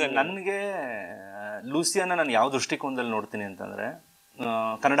 ಏನ್ ರೀಸನ್? ನನಗೆ ಲೂಸಿಯಾನ ನಾನು ಯಾವ ದೃಷ್ಟಿಕೋನದಲ್ಲಿ ನೋಡ್ತೀನಿ ಅಂತಂದ್ರೆ,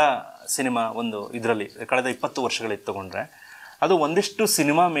 ಕನ್ನಡ ಸಿನಿಮಾ ಒಂದು ಇದರಲ್ಲಿ ಕಳೆದ 20 ವರ್ಷಗಳಿಗೆ ತಗೊಂಡ್ರೆ ಅದು ಒಂದಿಷ್ಟು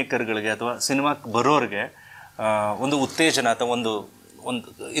ಸಿನಿಮಾ ಮೇಕರ್ಗಳಿಗೆ ಅಥವಾ ಸಿನಿಮಾಕ್ಕೆ ಬರೋರಿಗೆ ಒಂದು ಉತ್ತೇಜನ ಅಥವಾ ಒಂದು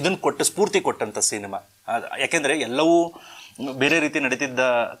ಇದನ್ನು ಸ್ಫೂರ್ತಿ ಕೊಟ್ಟಂಥ ಸಿನಿಮಾ. ಯಾಕೆಂದರೆ ಎಲ್ಲವೂ ಬೇರೆ ರೀತಿ ನಡೀತಿದ್ದ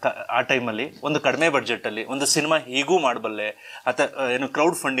ಆ ಟೈಮಲ್ಲಿ ಒಂದು ಕಡಿಮೆ ಬಡ್ಜೆಟಲ್ಲಿ ಒಂದು ಸಿನಿಮಾ ಹೀಗೂ ಮಾಡಬಲ್ಲೆ ಅಥವಾ ಏನು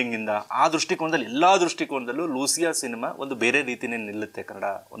ಕ್ರೌಡ್ ಫಂಡಿಂಗಿಂದ ಆ ದೃಷ್ಟಿಕೋನದಲ್ಲಿ ಎಲ್ಲ ದೃಷ್ಟಿಕೋನದಲ್ಲೂ ಲೂಸಿಯಾ ಸಿನಿಮಾ ಒಂದು ಬೇರೆ ರೀತಿಯೇ ನಿಲ್ಲುತ್ತೆ ಕನ್ನಡ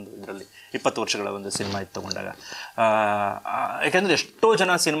ಒಂದು ಇದರಲ್ಲಿ 20 ವರ್ಷಗಳ ಒಂದು ಸಿನಿಮಾ ಇದು ತಗೊಂಡಾಗ. ಯಾಕೆಂದರೆ ಎಷ್ಟೋ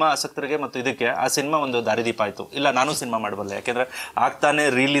ಜನ ಸಿನಿಮಾ ಆಸಕ್ತರಿಗೆ ಮತ್ತು ಇದಕ್ಕೆ ಆ ಸಿನಿಮಾ ಒಂದು ದಾರಿದೀಪ ಆಯಿತು. ಇಲ್ಲ ನಾನು ಸಿನಿಮಾ ಮಾಡಬಲ್ಲೆ, ಯಾಕೆಂದರೆ ಆಗ್ತಾನೆ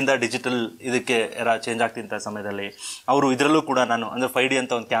ರೀಲಿಂದ ಡಿಜಿಟಲ್ ಇದಕ್ಕೆ ಚೇಂಜ್ ಆಗ್ತಿದ್ದ ಸಮಯದಲ್ಲಿ ಅವರು ಇದರಲ್ಲೂ ಕೂಡ ನಾನು ಅಂದರೆ 5D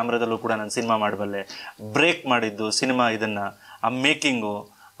ಅಂತ ಒಂದು ಕ್ಯಾಮ್ರಾದಲ್ಲೂ ಕೂಡ ನಾನು ಸಿನಿಮಾ ಮಾಡಬಲ್ಲೆ. ಬ್ರೇಕ್ ಮಾಡಿದ್ದು ಸಿನಿಮಾ ಇದನ್ನು ಆ ಮೇಕಿಂಗು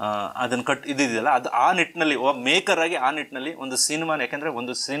ಅದನ್ನು ಇದೆಯಲ್ಲ ಅದು ಆ ನಿಟ್ಟಿನಲ್ಲಿ ಮೇಕರ್ ಆಗಿ ಆ ನಿಟ್ಟಿನಲ್ಲಿ ಒಂದು ಸಿನಿಮಾನ, ಯಾಕೆಂದರೆ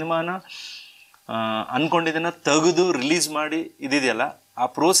ಒಂದು ಸಿನಿಮಾನ ಅಂದ್ಕೊಂಡಿದ್ದನ್ನು ತೆಗೆದು ರಿಲೀಸ್ ಮಾಡಿ ಇದೆಯಲ್ಲ ಆ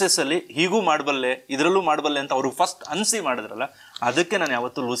ಪ್ರೋಸೆಸ್ಸಲ್ಲಿ ಹೀಗೂ ಮಾಡಬಲ್ಲೆ ಇದರಲ್ಲೂ ಮಾಡಬಲ್ಲೆ ಅಂತ ಅವ್ರಿಗೆ ಫಸ್ಟ್ ಅನಿಸಿ ಮಾಡಿದ್ರಲ್ಲ, ಅದಕ್ಕೆ ನಾನು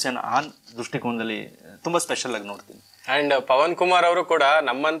ಯಾವತ್ತೂ ಲೂಸಿಯನ್ ಆ ದೃಷ್ಟಿಕೋನದಲ್ಲಿ ತುಂಬ ಸ್ಪೆಷಲ್ ಆಗಿ ನೋಡ್ತೀನಿ. ಆ್ಯಂಡ್ ಪವನ್ ಕುಮಾರ್ ಅವರು ಕೂಡ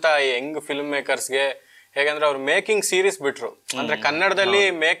ನಮ್ಮಂಥ ಯಂಗ್ ಫಿಲ್ಮ್ ಮೇಕರ್ಸ್ಗೆ ಹೇಗಂದ್ರೆ ಅವ್ರು ಮೇಕಿಂಗ್ ಸೀರೀಸ್ ಬಿಟ್ರು, ಅಂದ್ರೆ ಕನ್ನಡದಲ್ಲಿ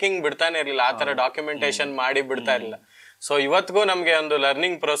ಮೇಕಿಂಗ್ ಬಿಡ್ತಾನೆ ಇರ್ಲಿಲ್ಲ, ಆ ತರ ಡಾಕ್ಯುಮೆಂಟೇಶನ್ ಮಾಡಿ ಬಿಡ್ತಾ ಇರ್ಲಿಲ್ಲ. ಸೊ ಇವತ್ತಿಗೂ ನಮ್ಗೆ ಒಂದು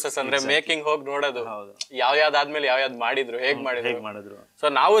ಲರ್ನಿಂಗ್ ಪ್ರೋಸೆಸ್ ಅಂದ್ರೆ ಮೇಕಿಂಗ್ ಹೋಗಿ ನೋಡೋದು ಯಾವ್ದಾದ್ಮೇಲೆ ಯಾವ್ಯಾವ್ದು ಮಾಡಿದ್ರು, ಹೇಗ್ ಮಾಡಿದ್ರು. ಸೊ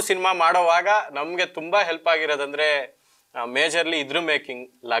ನಾವು ಸಿನಿಮಾ ಮಾಡೋವಾಗ ನಮ್ಗೆ ತುಂಬಾ ಹೆಲ್ಪ್ ಆಗಿರೋದಂದ್ರೆ ಮೇಜರ್ಲಿ ಇದ್ರ ಮೇಕಿಂಗ್,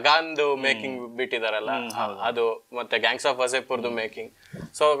 ಲಗಾನ್ದು ಮೇಕಿಂಗ್ ಬಿಟ್ಟಿದಾರಲ್ಲ ಅದು, ಮತ್ತೆ ಗ್ಯಾಂಗ್ಸ್ ಆಫ್ ವಸೇಪುರ್ದು ಮೇಕಿಂಗ್.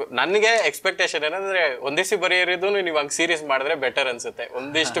 ಸೊ ನನಗೆ ಎಕ್ಸ್ಪೆಕ್ಟೇಷನ್ ಏನಂದ್ರೆ ಹೊಂದಿಸಿ ಬರೆಯರಿದ್ದು ನೀವು ಹಂಗ್ ಸೀರೀಸ್ ಮಾಡಿದ್ರೆ ಬೆಟರ್ ಅನ್ಸುತ್ತೆ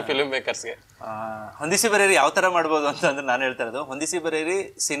ಒಂದಿಷ್ಟು ಫಿಲ್ಮ್ ಮೇಕರ್ಸ್ಗೆ. ಹೊಂದಿಸಿ ಬರೆಯರಿ ಯಾವ ತರ ಮಾಡ್ಬೋದು ಅಂತಂದ್ರೆ ನಾನು ಹೇಳ್ತಾ ಇರೋದು, ಹೊಂದಿಸಿ ಬರೆಯರಿ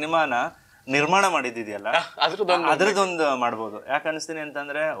ಸಿನಿಮಾನ ನಿರ್ಮಾಣ ಮಾಡಿದ್ದಿದೆಯಲ್ಲ ಅದ್ರದ್ದೊಂದು ಮಾಡ್ಬೋದು. ಯಾಕೆ ಅನಿಸ್ತೀನಿ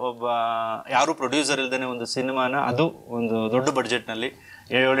ಅಂತಂದ್ರೆ ಒಬ್ಬ ಯಾರು ಪ್ರೊಡ್ಯೂಸರ್ ಇಲ್ದೇನೆ ಒಂದು ಸಿನಿಮಾನ ಅದು ಒಂದು ದೊಡ್ಡ ಬಡ್ಜೆಟ್ನಲ್ಲಿ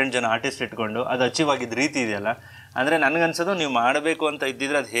 7-8 ಜನ ಆರ್ಟಿಸ್ಟ್ ಇಟ್ಕೊಂಡು ಅದು ಅಚೀವ್ ಆಗಿದ್ದ ರೀತಿ ಇದೆಯಲ್ಲ, ಅಂದರೆ ನನಗನ್ಸೋದು ನೀವು ಮಾಡಬೇಕು ಅಂತ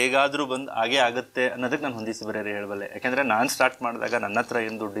ಇದ್ದಿದ್ರೆ ಅದು ಹೇಗಾದರೂ ಬಂದು ಹಾಗೇ ಆಗುತ್ತೆ ಅನ್ನೋದಕ್ಕೆ ನಾನು ಹೊಂದಿಸಿ ಬರೆಯರಿ ಹೇಳಬಲ್ಲೆ. ಯಾಕೆಂದರೆ ನಾನು ಸ್ಟಾರ್ಟ್ ಮಾಡಿದಾಗ ನನ್ನ ಹತ್ರ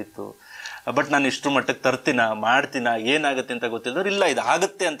ಏನು ದುಡ್ಡಿತ್ತು, ಬಟ್ ನಾನು ಇಷ್ಟು ಮಟ್ಟಕ್ಕೆ ಮಾಡ್ತೀನ ಏನಾಗುತ್ತೆ ಅಂತ ಗೊತ್ತಿಲ್ಲದ್ರು ಇಲ್ಲ ಇದು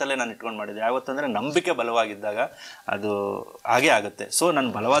ಆಗುತ್ತೆ ಅಂತಲೇ ನಾನು ಇಟ್ಕೊಂಡು ಮಾಡಿದ್ದೆ. ಯಾವತ್ತಂದರೆ ನಂಬಿಕೆ ಬಲವಾಗಿದ್ದಾಗ ಅದು ಹಾಗೇ ಆಗುತ್ತೆ. ಸೊ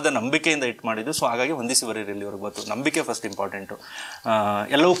ನಾನು ಬಲವಾದ ನಂಬಿಕೆಯಿಂದ ಇಟ್ಟು ಮಾಡಿದ್ದು. ಸೊ ಹಾಗಾಗಿ ಹೊಂದಿಸಿ ಬರೆಯರಿ ಇಲ್ಲಿವರೆಗೆ ಬಂತು. ನಂಬಿಕೆ ಫಸ್ಟ್ ಇಂಪಾರ್ಟೆಂಟು,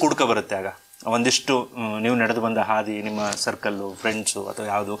 ಎಲ್ಲವೂ ಕೂಡ್ಕೊ ಬರುತ್ತೆ ಆಗ. ಒಂದಿಷ್ಟು ನೀವು ನಡೆದು ಬಂದ ಹಾದಿ, ನಿಮ್ಮ ಸರ್ಕಲ್ಲು, ಫ್ರೆಂಡ್ಸು ಅಥವಾ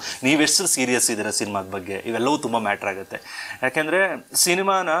ಯಾವುದು, ನೀವೆಷ್ಟು ಸೀರಿಯಸ್ ಇದ್ದೀರಾ ಸಿನಿಮಾದ ಬಗ್ಗೆ, ಇವೆಲ್ಲವೂ ತುಂಬ ಮ್ಯಾಟ್ರ್ ಆಗುತ್ತೆ. ಯಾಕೆಂದರೆ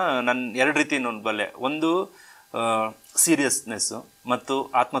ಸಿನಿಮಾನ ನಾನು 2 ರೀತಿ ನೋಡಬಲ್ಲೆ. ಒಂದು ಸೀರಿಯಸ್ನೆಸ್ಸು ಮತ್ತು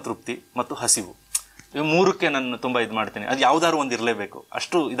ಆತ್ಮತೃಪ್ತಿ ಮತ್ತು ಹಸಿವು, ಇವು 3ಕ್ಕೆ ನಾನು ತುಂಬ ಇದು ಮಾಡ್ತೀನಿ. ಅದು ಯಾವ್ದಾದ್ರು ಒಂದು ಇರಲೇಬೇಕು,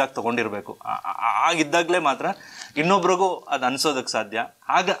 ಅಷ್ಟು ಇದಾಗಿ ತೊಗೊಂಡಿರಬೇಕು. ಆಗಿದ್ದಾಗಲೇ ಮಾತ್ರ ಇನ್ನೊಬ್ರಿಗೂ ಅದು ಅನಿಸೋದಕ್ಕೆ ಸಾಧ್ಯ.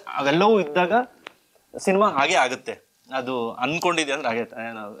 ಆಗ ಅವೆಲ್ಲವೂ ಇದ್ದಾಗ ಸಿನಿಮಾ ಹಾಗೇ ಆಗುತ್ತೆ. ಅದು ಅನ್ಕೊಂಡಿದ್ದೆ ಅಂದ್ರೆ ಆಗೈತೆ.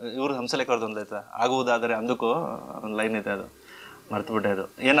 ಇವ್ರು ಹಂಸಲೇಖರ್ದು ಒಂದೈತೆ, ಆಗುವುದಾದರೆ ಅಂದಕ್ಕೂ ಒಂದು ಲೈನ್ ಇದೆ, ಅದು ಮರ್ತುಬಿಟ್ಟೆ. ಅದು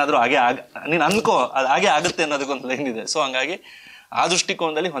ಏನಾದರೂ ನೀನು ಅನ್ಕೋ ಅದು ಹಾಗೆ ಆಗುತ್ತೆ ಅನ್ನೋದಕ್ಕೊಂದು ಲೈನ್ ಇದೆ. ಸೊ ಹಂಗಾಗಿ ಆ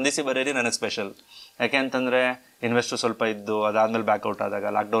ದೃಷ್ಟಿಕೋನದಲ್ಲಿ ಹೊಂದಿಸಿ ಬರೆಯರಿ ನನಗೆ ಸ್ಪೆಷಲ್. ಯಾಕೆ ಅಂತಂದರೆ ಇನ್ವೆಸ್ಟು ಸ್ವಲ್ಪ ಇದ್ದು ಅದಾದಮೇಲೆ ಬ್ಯಾಕ್ಔಟ್ ಆದಾಗ,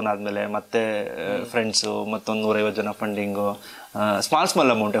 ಲಾಕ್ಡೌನ್ ಆದಮೇಲೆ ಮತ್ತೆ ಫ್ರೆಂಡ್ಸು ಮತ್ತೊಂದು 150 ಜನ ಫಂಡಿಂಗು,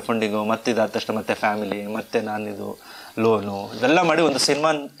 ಸ್ಮಾಲ್ ಅಮೌಂಟೇ ಫಂಡಿಂಗು, ಮತ್ತಿದಾದ ತಕ್ಷಣ ಮತ್ತೆ ಫ್ಯಾಮಿಲಿ, ಮತ್ತೆ ನಾನಿದು ಲೋನು, ಇದೆಲ್ಲ ಮಾಡಿ ಒಂದು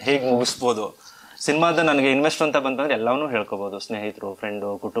ಸಿನಿಮಾ ಹೇಗೆ ಮುಗಿಸ್ಬೋದು. ಸಿನಿಮಾದ ನನಗೆ ಇನ್ವೆಸ್ಟ್ ಅಂತ ಬಂತಂದ್ರೆ ಎಲ್ಲವನ್ನೂ ಹೇಳ್ಕೊಬೋದು. ಸ್ನೇಹಿತರು, ಫ್ರೆಂಡು,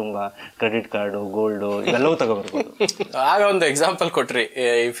 ಕುಟುಂಬ, ಕ್ರೆಡಿಟ್ ಕಾರ್ಡು, ಗೋಲ್ಡು ಇವೆಲ್ಲವೂ ತಗೋಬರ್ಬೋದು. ಆಗ ಒಂದು ಎಕ್ಸಾಂಪಲ್ ಕೊಟ್ರಿ,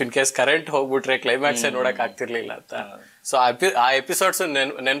 ಇಫ್ ಇನ್ ಕೇಸ್ ಕರೆಂಟ್ ಹೋಗ್ಬಿಟ್ರೆ ಕ್ಲೈಮ್ಯಾಕ್ಸ್ ನೋಡಕ್ ಆಗ್ತಿರ್ಲಿಲ್ಲ ಅಂತ. ಸೊ ಆ ಎಪಿಸೋಡ್ಸ್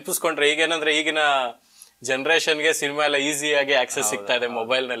ನೆನಪಿಸ್ಕೊಂಡ್ರೆ ಈಗೇನಂದ್ರೆ ಈಗಿನ ಜನರೇಷನ್ಗೆ ಸಿನಿಮಾ ಎಲ್ಲ ಈಸಿಯಾಗಿ ಆಕ್ಸೆಸ್ ಸಿಗ್ತಾ ಇದೆ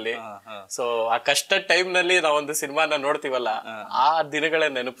ಮೊಬೈಲ್ ನಲ್ಲಿ. ಸೊ ಆ ಕಷ್ಟದ ಟೈಮ್ ನಲ್ಲಿ ನಾವೊಂದು ಸಿನಿಮಾನ ನೋಡ್ತೀವಲ್ಲ, ಆ ದಿನಗಳೇ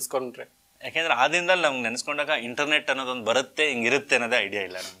ನೆನಪಿಸ್ಕೊಂಡ್ರೆ. ಯಾಕೆಂದ್ರೆ ಆ ದಿನದಲ್ಲಿ ನಮ್ಗೆ ನೆನೆಸ್ಕೊಂಡಾಗ ಇಂಟರ್ನೆಟ್ ಅನ್ನೋದೊಂದು ಬರುತ್ತೆ, ಹಿಂಗಿರುತ್ತೆ ಅನ್ನೋದೇ ಐಡಿಯಾ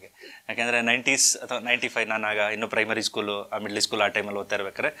ಇಲ್ಲ ನಮಗೆ. ಯಾಕೆಂದರೆ 90s ಅಥವಾ 95 ನಾನಾಗ ಇನ್ನೂ ಪ್ರೈಮರಿ ಸ್ಕೂಲು, ಮಿಡ್ಲ್ ಸ್ಕೂಲ್ ಆ ಟೈಮಲ್ಲಿ ಓದ್ತಾ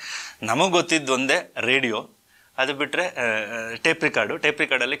ಇರ್ಬೇಕಾದ್ರೆ ನಮಗೆ ಗೊತ್ತಿದ್ದು ಒಂದೇ ರೇಡಿಯೋ, ಅದು ಬಿಟ್ಟರೆ ಟೇಪ್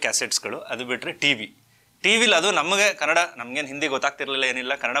ರಿಕಾರ್ಡಲ್ಲಿ ಕ್ಯಾಸೆಟ್ಸ್ಗಳು, ಅದು ಬಿಟ್ಟರೆ ಟಿ ವಿಲಿ ಅದು ನಮಗೆ ಕನ್ನಡ, ನಮಗೇನು ಹಿಂದಿ ಗೊತ್ತಾಗ್ತಿರ್ಲಿಲ್ಲ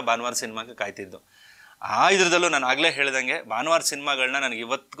ಏನಿಲ್ಲ, ಕನ್ನಡ ಭಾನುವಾರ ಸಿನಿಮಾಗೆ ಕಾಯ್ತಿದ್ದು. ಆ ಇದ್ರದಲ್ಲೂ ನಾನು ಆಗಲೇ ಹೇಳ್ದಂಗೆ ಭಾನುವಾರ ಸಿನಿಮಾಗಳನ್ನ ನನಗೆ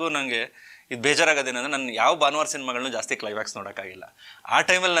ಇವತ್ತಿಗೂ ನನಗೆ ಇದು ಬೇಜಾರಾಗೋದೇನಂದ್ರೆ, ನಾನು ಯಾವ ಭಾನುವಾರ ಸಿನಿಮಾಗಳನ್ನೂ ಜಾಸ್ತಿ ಕ್ಲೈಮ್ಯಾಕ್ಸ್ ನೋಡೋಕ್ಕಾಗಿಲ್ಲ. ಆ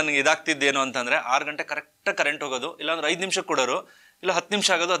ಟೈಮಲ್ಲಿ ನನಗೆ ಇದಾಗ್ತಿದ್ದೇನು ಅಂತಂದರೆ 6 ಗಂಟೆ ಕರೆಕ್ಟಾಗಿ ಕರೆಂಟ್ ಹೋಗೋದು, ಇಲ್ಲಾಂದ್ರೆ 5 ನಿಮಿಷಕ್ಕೆ ಕೊಡೋರು, ಇಲ್ಲ 10 ನಿಮಿಷ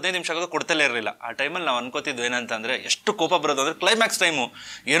ಆಗೋದು, 15 ನಿಮಿಷ ಆಗೋದು, ಕೊಡ್ತಲೇ ಇರಲಿಲ್ಲ. ಆ ಟೈಮಲ್ಲಿ ನಾವು ಅನ್ಕೋತಿದ್ವಿ ಏನಂತಂದರೆ, ಎಷ್ಟು ಕೋಪ ಬರೋದು ಅಂದರೆ ಕ್ಲೈಮ್ಯಾಕ್ಸ್ ಟೈಮು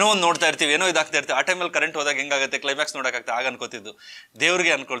ಏನೋ ಒಂದು ನೋಡ್ತಾ ಇರ್ತೀವಿ, ಏನೋ ಇದಾಗ್ತಾ ಇರ್ತೀವಿ. ಆ ಟೈಮಲ್ಲಿ ಕರೆಂಟ್ ಹೋದಾಗ ಹೆಂಗಾಗುತ್ತೆ ಕ್ಲೈಮ್ಯಾಕ್ಸ್ ನೋಡೋಕ್ಕಾಗ್ತದೆ. ಆಗ ಅನ್ಕೋತಿದ್ದು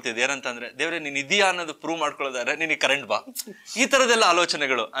ದೇವ್ರಿಗೆ ಅನ್ಕೊಳ್ತಿದ್ದು ಏನಂತಂದರೆ, ದೇವ್ರೆ ನೀನು ಇದೆಯಾ ಅನ್ನೋದು ಪ್ರೂವ್ ಮಾಡ್ಕೊಳ್ಳೋದಾದ್ರೆ ನಿನಗೆ ಕರೆಂಟ್ ಬಾ, ಈ ಥರದ್ದೆಲ್ಲ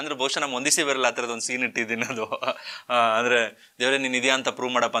ಆಲೋಚನೆಗಳು. ಅಂದರೆ ಬಹುಶಃ ನಮ್ಮ ಹೊಂದಿಸಿ ಬರಲ್ಲ ಆ ಥರದ್ದು ಒಂದು ಸೀನ್ ಇಟ್ಟಿದ್ದೀನಿ. ಅದು ಅಂದರೆ ದೇವ್ರೆ ನೀನು ಇದೆಯಾ ಅಂತ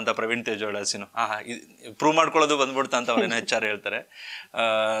ಪ್ರೂವ್ ಮಾಡಪ್ಪ ಅಂತ ಪ್ರವೀಣ್ ತೇಜೋಳ ಸೀನು, ಪ್ರೂವ್ ಮಾಡ್ಕೊಳ್ಳೋದು ಬಂದ್ಬಿಡ್ತಾ ಅಂತ ಅವ್ರೇನೋ ಹೆಚ್ಚಾರು ಹೇಳ್ತಾರೆ.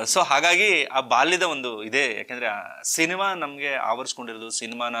 ಸೊ ಹಾಗಾಗಿ ಆ ಬಾಲ್ಯದ ಒಂದು ಇದೆ. ಯಾಕೆಂದರೆ ಸಿನಿಮಾ ನಮಗೆ ಆವರಿಸ್ಕೊಂಡಿರೋದು,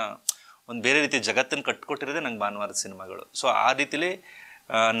 ಸಿನಿಮಾನ ಒಂದು ಬೇರೆ ರೀತಿ ಜಗತ್ತನ್ನು ಕಟ್ಕೊಟ್ಟಿರೋದೇ ನಂಗೆ ಭಾನುವಾರದ ಸಿನಿಮಾಗಳು. ಸೊ ಆ ರೀತಿಲಿ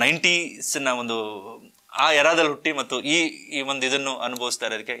 90s ಒಂದು ಆ ಎರಾದಲ್ಲಿ ಹುಟ್ಟಿ ಮತ್ತು ಈ ಒಂದು ಇದನ್ನು ಅನುಭವಿಸ್ತಾ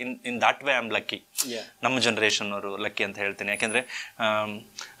ಇರೋದಕ್ಕೆ ಇನ್ that way I am lucky. ನಮ್ಮ ಜನ್ರೇಷನ್ ಅವರು ಲಕ್ಕಿ ಅಂತ ಹೇಳ್ತೀನಿ. ಯಾಕೆಂದರೆ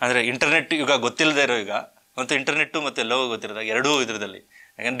ಅಂದರೆ ಇಂಟರ್ನೆಟ್ ಯುಗ ಗೊತ್ತಿಲ್ಲದೆ ಇರೋ ಈಗ, ಮತ್ತು ಇಂಟರ್ನೆಟ್ಟು ಮತ್ತು ಎಲ್ಲವೂ ಗೊತ್ತಿರೋದಾಗ ಎರಡೂ ಇದರಲ್ಲಿ.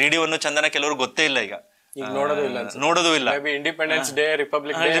 ಯಾಕಂದ್ರೆ ರೇಡಿಯೋವನ್ನು ಚಂದನ ಕೆಲವರು ಗೊತ್ತೇ ಇಲ್ಲ ಈಗ. ಈಗ ನೋಡೋದು ಇಲ್ಲ, ಇಂಡಿಪೆಂಡೆನ್ಸ್ ಡೇ,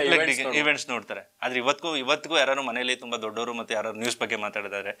 ರಿಪಬ್ಲಿಕ್ ಇವೆಂಟ್ಸ್ ನೋಡ್ತಾರೆ. ಆದ್ರೆ ಇವತ್ತಿಗೂ ಯಾರು ಮನೆಯಲ್ಲಿ ತುಂಬಾ ದೊಡ್ಡವರು ಮತ್ತೆ ಯಾರು ನ್ಯೂಸ್ ಬಗ್ಗೆ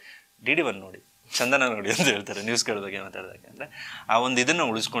ಮಾತಾಡಿದ್ದಾರೆ, DD1 ನೋಡಿ, ಚಂದನ ನೋಡಿ ಅಂತ ಹೇಳ್ತಾರೆ ನ್ಯೂಸ್ಗಳ ಬಗ್ಗೆ ಮಾತಾಡೋದಕ್ಕೆ. ಅಂದ್ರೆ ಆ ಒಂದು ಇದನ್ನ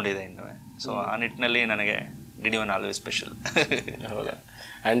ಉಳಿಸ್ಕೊಂಡಿದೆ ಇನ್ನು. ಸೊ ಆ ನಿಟ್ಟಿನಲ್ಲಿ ನನಗೆ DD1 always special.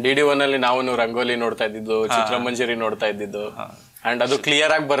 And DD1 ಅಲ್ಲಿ ನಾವು ರಂಗೋಲಿ ನೋಡ್ತಾ ಇದ್ದಿದ್ದು, ಚಿತ್ರಮಂಜರಿ ನೋಡ್ತಾ ಇದ್ದಿದ್ದು, ಅಂಡ್ ಅದು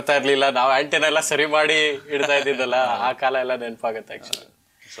ಕ್ಲಿಯರ್ ಆಗಿ ಬರ್ತಾ ಇರ್ಲಿಲ್ಲ, ನಾವು ಆಂಟೆನ ಎಲ್ಲ ಸರಿ ಮಾಡಿ ಇಡ್ತಾ ಇದ್ದಿದ್ದಲ್ಲ, ಆ ಕಾಲ ಎಲ್ಲ ನೆನಪಾಗತ್ತೆ ಆಕ್ಚುಲಿ.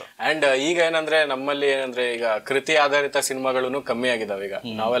 ಅಂಡ್ ಈಗ ಏನಂದ್ರೆ ನಮ್ಮಲ್ಲಿ ಏನಂದ್ರೆ ಈಗ ಕೃತಿ ಆಧಾರಿತ ಸಿನಿಮಾಗಳು ಕಮ್ಮಿ ಆಗಿದಾವೆ. ಈಗ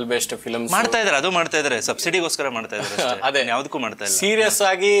ನಾವೆಲ್ ಬೇಸ್ಡ್ ಫಿಲ್ಮ್ ಮಾಡ್ತಾ ಇದಾರೆ, ಅದು ಮಾಡ್ತಾ ಇದಾರೆ, ಸಬ್ಸಿಡಿಗೋಸ್ಕರ ಮಾಡ್ತಾ ಇದಾರೆ. ಅದೇ ಯಾವ್ದಕ್ಕೂ ಮಾಡ್ತಾ ಇಲ್ಲ. ಸೀರಿಯಸ್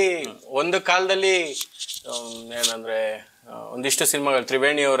ಆಗಿ ಒಂದು ಕಾಲದಲ್ಲಿ ಏನಂದ್ರೆ ಒಂದಿಷ್ಟು ಸಿನಿಮಾಗಳು,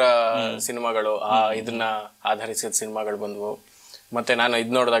 ತ್ರಿವೇಣಿಯವರ ಸಿನಿಮಾಗಳು ಇದನ್ನ ಆಧರಿಸಿದ ಸಿನಿಮಾಗಳು ಬಂದ್ವು. ಮತ್ತೆ ನಾನು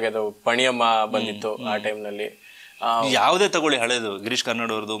ಇದ್ ನೋಡಿದಾಗ ಅದು ಪಣಿಯಮ್ಮ ಬಂದಿತ್ತು ಆ ಟೈಮ್ ನಲ್ಲಿ. ಯಾವುದೇ ತಗೊಳ್ಳಿ, ಹಳೇದು ಗಿರೀಶ್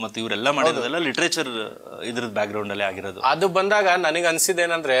ಕಾರ್ನಾಡ್ ಅವ್ರದ್ದು ಮತ್ತೆ ಇವರೆಲ್ಲ ಮಾಡಿರೋದೆಲ್ಲ ಲಿಟ್ರೇಚರ್ ಇದ್ರದ್ದು ಬ್ಯಾಕ್ ಗ್ರೌಂಡ್ ಅಲ್ಲೇ ಆಗಿರೋದು. ಅದು ಬಂದಾಗ ನನಗೆ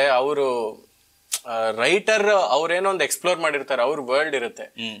ಅನ್ಸಿದ್ದೇನಂದ್ರೆ ಅವರು ರೈಟರ್ ಅವ್ರೇನೋ ಒಂದು ಎಕ್ಸ್ಪ್ಲೋರ್ ಮಾಡಿರ್ತಾರೆ, ಅವ್ರ ವರ್ಲ್ಡ್ ಇರುತ್ತೆ.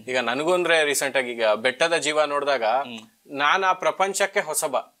 ಈಗ ನನಗೂ ಅಂದ್ರೆ ರೀಸೆಂಟ್ ಆಗಿ ಈಗ ಬೆಟ್ಟದ ಜೀವ ನೋಡಿದಾಗ ನಾನು ಆ ಪ್ರಪಂಚಕ್ಕೆ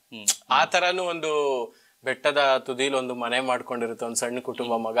ಹೊಸಬ. ಆ ತರಾನು ಒಂದು ಬೆಟ್ಟದ ತುದಿಲ್ ಒಂದು ಮನೆ ಮಾಡ್ಕೊಂಡಿರುತ್ತೆ, ಒಂದ್ ಸಣ್ಣ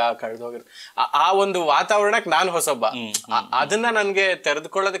ಕುಟುಂಬ, ಮಗ ಕಳೆದೋಗಿರುತ್ತೆ, ಆ ಒಂದು ವಾತಾವರಣಕ್ಕೆ ನಾನು ಹೊಸೊಬ್ಬ. ಅದನ್ನ ನನ್ಗೆ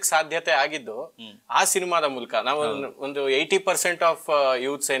ತೆರೆದುಕೊಳ್ಳೋದಕ್ಕೆ ಸಾಧ್ಯತೆ ಆಗಿದ್ದು ಆ ಸಿನಿಮಾದ ಮೂಲಕ. ನಾವು ಒಂದು 80% ಆಫ್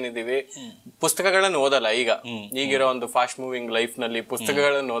ಯೂತ್ಸ್ ಏನಿದೀವಿ ಪುಸ್ತಕಗಳನ್ನು ಓದಲ್ಲ. ಈಗಿರೋ ಒಂದು ಫಾಸ್ಟ್ ಮೂವಿಂಗ್ ಲೈಫ್ ನಲ್ಲಿ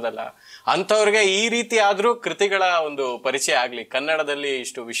ಪುಸ್ತಕಗಳನ್ನು ಓದಲ್ಲ. ಅಂತವ್ರಿಗೆ ಈ ರೀತಿ ಆದ್ರೂ ಕೃತಿಗಳ ಒಂದು ಪರಿಚಯ ಆಗ್ಲಿ. ಕನ್ನಡದಲ್ಲಿ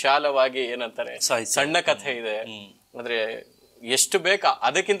ಇಷ್ಟು ವಿಶಾಲವಾಗಿ ಏನಂತಾರೆ ಸಣ್ಣ ಕಥೆ ಇದೆ, ಅಂದ್ರೆ ಎಷ್ಟು ಬೇಕಾ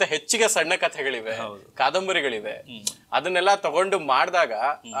ಅದಕ್ಕಿಂತ ಹೆಚ್ಚಿಗೆ ಸಣ್ಣ ಕಥೆಗಳಿವೆ, ಕಾದಂಬರಿಗಳಿವೆ. ಅದನ್ನೆಲ್ಲ ತಗೊಂಡು ಮಾಡಿದಾಗ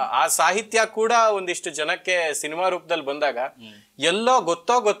ಆ ಸಾಹಿತ್ಯ ಕೂಡ ಒಂದಿಷ್ಟು ಜನಕ್ಕೆ ಸಿನಿಮಾ ರೂಪದಲ್ಲಿ ಬಂದಾಗ ಎಲ್ಲೋ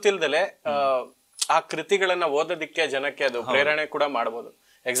ಗೊತ್ತೋ ಗೊತ್ತಿಲ್ದಲೆ ಆ ಕೃತಿಗಳನ್ನ ಓದೋದಿಕ್ಕೆ ಜನಕ್ಕೆ ಅದು ಪ್ರೇರಣೆ ಕೂಡ ಮಾಡಬಹುದು.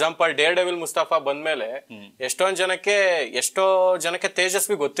 ಎಕ್ಸಾಂಪಲ್ ಡೇರ್ ಡೆವಿಲ್ ಮುಸ್ತಫಾ ಬಂದ್ಮೇಲೆ ಎಷ್ಟೋ ಜನಕ್ಕೆ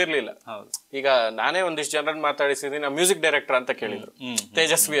ತೇಜಸ್ವಿ ಗೊತ್ತಿರ್ಲಿಲ್ಲ. ಈಗ ನಾನೇ ಒಂದಿಷ್ಟು ಜನರನ್ನ ಮಾತಾಡಿಸಿದೀನಿ, ಮ್ಯೂಸಿಕ್ ಡೈರೆಕ್ಟರ್ ಅಂತ ಕೇಳಿದ್ರು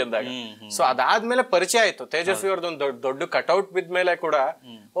ತೇಜಸ್ವಿ ಅಂದಾಗ. ಸೊ ಅದಾದ್ಮೇಲೆ ಪರಿಚಯ ಆಯ್ತು ತೇಜಸ್ವಿ ಅವ್ರದ್ದೊಂದು ದೊಡ್ಡ ಕಟ್ಔಟ್ ಬಿದ್ಮೇಲೆ ಕೂಡ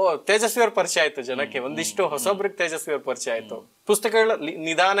ತೇಜಸ್ವಿ ಅವ್ರ ಪರಿಚಯ ಆಯ್ತು ಜನಕ್ಕೆ. ಒಂದಿಷ್ಟು ಹೊಸೊಬ್ರಿಗೆ ತೇಜಸ್ವಿ ಅವ್ರ ಪರಿಚಯ ಆಯ್ತು. ಪುಸ್ತಕಗಳ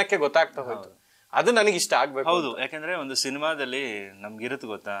ನಿಧಾನಕ್ಕೆ ಗೊತ್ತಾಗ್ತಾ ಹೋಯ್ತು. ಅದು ನನಗೆ ಇಷ್ಟ ಆಗ್ಬೇಕು. ಹೌದು, ಯಾಕಂದ್ರೆ ಒಂದು ಸಿನಿಮಾದಲ್ಲಿ ನಮ್ಗಿರುತ್ತೆ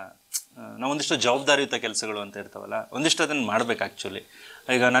ಗೊತ್ತಾ, ನಾವೊಂದಿಷ್ಟು ಜವಾಬ್ದಾರಿಯುತ ಕೆಲಸಗಳು ಅಂತ ಇರ್ತಾವಲ್ಲ, ಒಂದಿಷ್ಟು ಅದನ್ನ ಮಾಡ್ಬೇಕು ಆಕ್ಚುಲಿ.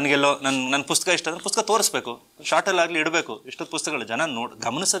 ಈಗ ನನಗೆಲ್ಲೋ ನನ್ನ ಪುಸ್ತಕ ಇಷ್ಟ ಅಂದ್ರೆ ಪುಸ್ತಕ ತೋರಿಸ್ಬೇಕು, ಶಾರ್ಟಲ್ಲಿ ಆಗಲಿ ಇಡಬೇಕು. ಇಷ್ಟೊಂದು ಪುಸ್ತಕಗಳು ಜನ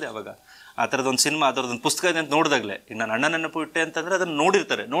ಗಮನಿಸೋದು ಯಾವಾಗ ಆ ಥರದೊಂದು ಸಿನಿಮಾ, ಆ ಥರದೊಂದು ಪುಸ್ತಕ ಇದೆ ಅಂತ ನೋಡಿದಾಗಲೇ. ಈಗ ನಾನು ಅಣ್ಣ ನೆನಪು ಇಟ್ಟೆ ಅಂತಂದ್ರೆ ಅದನ್ನು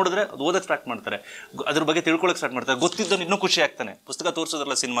ನೋಡಿರ್ತಾರೆ, ನೋಡಿದ್ರೆ ಅದು ಓದಕ್ಕೆ ಸ್ಟಾರ್ಟ್ ಮಾಡ್ತಾರೆ, ಅದ್ರ ಬಗ್ಗೆ ತಿಳ್ಕೊಳಕ್ಕೆ ಸ್ಟಾರ್ಟ್ ಮಾಡ್ತಾರೆ. ಗೊತ್ತಿದ್ದವನು ಇನ್ನೂ ಖುಷಿ ಆಗ್ತಾನೆ ಪುಸ್ತಕ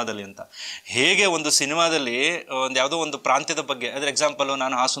ತೋರಿಸೋದ್ರಲ್ಲ ಸಿನಿಮಾದಲ್ಲಿ ಅಂತ. ಹೇಗೆ ಒಂದು ಸಿನಿಮಾದಲ್ಲಿ ಒಂದು ಯಾವುದೋ ಒಂದು ಪ್ರಾಂತ್ಯದ ಬಗ್ಗೆ, ಅದ್ರ ಎಕ್ಸಾಂಪಲು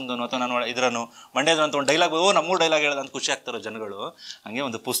ನಾನು ಹಾಸನದವನು ಅಥವಾ ನಾನು ಇದರನು ಮಂಡ್ಯದ ಅಂತ ಒಂದು ಡೈಲಾಗ್, ನಮ್ಮೂರು ಡೈಲಾಗ್ ಹೇಳೋದು ಅಂತ ಖುಷಿ ಆಗ್ತಾರೋ ಜನಗಳು. ಹಂಗೆ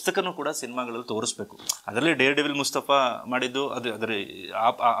ಒಂದು ಪುಸ್ತಕನೂ ಕೂಡ ಸಿನಿಮಾಗಳಲ್ಲಿ ತೋರಿಸ್ಬೇಕು. ಅದರಲ್ಲಿ ಡೇರ್ ಡೆವಿಲ್ ಮುಸ್ತಫಾ ಮಾಡಿದ್ದು ಅದರ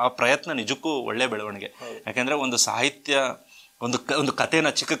ಆ ಪ್ರಯತ್ನ ನಿಜಕ್ಕೂ ಒಳ್ಳೆ ಬೆಳವಣಿಗೆ. ಯಾಕೆಂದ್ರೆ ಒಂದು ಸಾಹಿತ್ಯ, ಒಂದು ಕಥೆನ,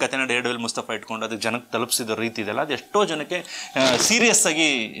 ಚಿಕ್ಕ ಕಥೆನ ಡೇರ್ ಡೆವಿಲ್ ಮುಸ್ತಫಾ ಇಟ್ಕೊಂಡು ಅದಕ್ಕೆ ಜನಕ್ಕೆ ತಲುಪಿಸಿದ ರೀತಿ ಇದೆಲ್ಲ, ಅದು ಎಷ್ಟೋ ಜನಕ್ಕೆ ಸೀರಿಯಸ್ ಆಗಿ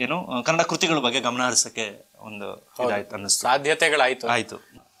ಕನ್ನಡ ಕೃತಿಗಳ ಬಗ್ಗೆ ಗಮನ ಹರಿಸಕ್ಕೆ ಒಂದು ಇದಾಯ್ತು ಅನ್ನಿಸ್ತು, ಸಾಧ್ಯತೆಗಳಾಯ್ತು.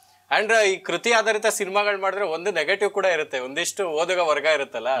 ಅಂಡ್ ಈ ಕೃತಿ ಆಧಾರಿತ ಸಿನಿಮಾಗಳು ಮಾಡಿದ್ರೆ ಒಂದು ನೆಗೆಟಿವ್ ಕೂಡ ಇರುತ್ತೆ. ಒಂದಿಷ್ಟು ಓದುಗ ವರ್ಗ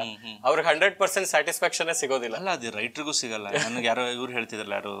ಇರುತ್ತಲ್ಲ, ಅವ್ರಿಗೆ 100% ಸ್ಯಾಟಿಸ್ಫ್ಯಾಕ್ಷನ್ ಸಿಗೋದಿಲ್ಲ. ಅಲ್ಲ, ಅದು ರೈಟ್ರಿಗೂ ಸಿಗಲ್ಲ. ನನಗೆ ಯಾರೋ ಇವ್ರು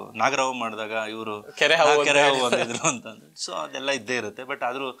ಹೇಳ್ತಿದ್ರಲ್ಲ, ಯಾರು ನಾಗರಾವ್ ಮಾಡಿದಾಗ ಇವರು ಕೆರೆ ಹಾವು ಅಂದಿದ್ರು ಅಂತಂದ್ರೆ, ಸೊ ಅದೆಲ್ಲ ಇದ್ದೇ ಇರುತ್ತೆ. ಬಟ್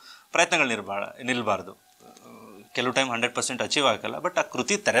ಆದ್ರೂ ಪ್ರಯತ್ನಗಳು ನಿಲ್ಬಾರ್ದು. ಕೆಲವು ಟೈಮ್ 100% ಅಚೀವ್ ಆಗಲ್ಲ. ಬಟ್ ಆ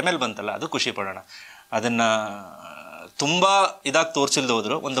ಕೃತಿ ತೆರೆ ಮೇಲೆ ಬಂತಲ್ಲ, ಅದು ಖುಷಿ ಪಡೋಣ. ಅದನ್ನ ತುಂಬಾ ಇದಾಗಿ ತೋರಿಸಿಲ್ದ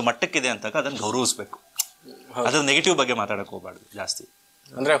ಹೋದ್ರು ಒಂದು ಮಟ್ಟಕ್ಕಿದೆ ಅಂತಾಗ ಅದನ್ನ ಗೌರವಿಸ್ಬೇಕು. ಅದ್ರ ನೆಗೆಟಿವ್ ಬಗ್ಗೆ ಮಾತಾಡಕ್ ಹೋಗ್ಬಾರ್ದು ಜಾಸ್ತಿ.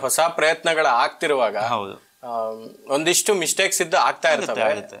 ಅಂದ್ರೆ ಹೊಸ ಪ್ರಯತ್ನಗಳ ಆಗ್ತಿರುವಾಗ ಹೌದು, ಒಂದಿಷ್ಟು ಮಿಸ್ಟೇಕ್ಸ್ ಇದ್ದು ಆಗ್ತಾ ಇರ್ತವೆ.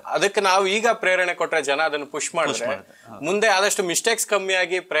 ಅದಕ್ಕೆ ನಾವು ಈಗ ಪ್ರೇರಣೆ ಕೊಟ್ರೆ ಜನ ಅದನ್ನು ಪುಷ್ ಮಾಡಿದ್ರೆ ಮುಂದೆ ಆದಷ್ಟು ಮಿಸ್ಟೇಕ್ಸ್ ಕಮ್ಮಿ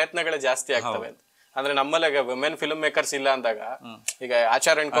ಆಗಿ ಪ್ರಯತ್ನಗಳು ಜಾಸ್ತಿ ಆಗ್ತವೆ ಅಂತ. ಅಂದ್ರೆ ನಮ್ಮಲ್ಲಿ ವುಮೆನ್ ಫಿಲ್ಮ್ ಮೇಕರ್ಸ್ ಇಲ್ಲ ಅಂದಾಗ, ಈಗ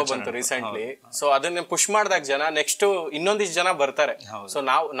ಆಚಾರ್ ಅಂಡ್ ಕೋ ಬಂತು ರೀಸೆಂಟ್ಲಿ. ಸೊ ಅದನ್ನ ಪುಷ್ ಮಾಡಿದಾಗ ಜನ ನೆಕ್ಸ್ಟ್ ಇನ್ನೊಂದಿಷ್ಟು ಜನ ಬರ್ತಾರೆ. ಸೊ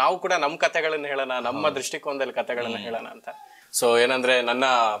ನಾವು ಕೂಡ ನಮ್ ಕಥೆಗಳನ್ನ ಹೇಳೋಣ, ನಮ್ಮ ದೃಷ್ಟಿಕೋನದಲ್ಲಿ ಕಥೆಗಳನ್ನ ಹೇಳೋಣ ಅಂತ. ಸೊ ಏನಂದ್ರೆ ನನ್ನ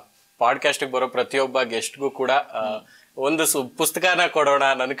ಪಾಡ್ಕಾಸ್ಟ್ ಬರೋ ಪ್ರತಿಯೊಬ್ಬ ಗೆಸ್ಟ್ಗೂ ಕೂಡ ಒಂದು ಪುಸ್ತಕನ ಕೊಡೋಣ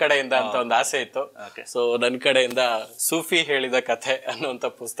ನನ್ನ ಕಡೆಯಿಂದ ಅಂತ ಒಂದು ಆಸೆ ಇತ್ತು. ಸೊ ನನ್ನ ಕಡೆಯಿಂದ ಸೂಫಿ ಹೇಳಿದ ಕಥೆ ಅನ್ನುವಂತ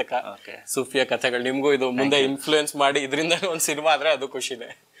ಪುಸ್ತಕ, ಸೂಫಿಯ ಕಥೆಗಳು. ನಿಮ್ಗೂ ಇದು ಮುಂದೆ ಇನ್ಫ್ಲೂಯೆನ್ಸ್ ಮಾಡಿ ಇದರಿಂದ ಒಂದು ಸಿನಿಮಾ ಆದ್ರೆ ಅದು ಖುಷಿನೇ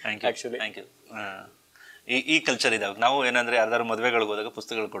ಆಕ್ಚುಲಿ. ಈ ಕಲ್ಚರ್ ಇದಾವೆ. ನಾವು ಏನಂದ್ರೆ ಯಾರ್ದಾರು ಮದುವೆಗಳಿಗೆ ಹೋದಾಗ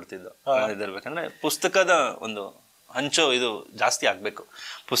ಪುಸ್ತಕಗಳು ಕೊಡ್ತಿದ್ದೋ ಇದಿರ್ಬೇಕಂದ್ರೆ ಪುಸ್ತಕದ ಒಂದು ಹಂಚೋ ಇದು ಜಾಸ್ತಿ ಆಗ್ಬೇಕು.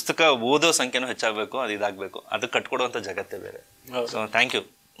 ಪುಸ್ತಕ ಓದೋ ಸಂಖ್ಯೆನೂ ಹೆಚ್ಚಾಗಬೇಕು, ಅದು ಇದಾಗಬೇಕು. ಅದು ಕಟ್ಕೊಡುವಂತ ಜಗತ್ತೇ ಬೇರೆ. So thank you.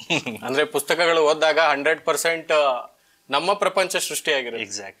 ಅಂದ್ರೆ ಪುಸ್ತಕಗಳು ಓದಿದಾಗ 100% ನಮ್ಮ ಪ್ರಪಂಚ ಸೃಷ್ಟಿಯಾಗಿರುತ್ತೆ.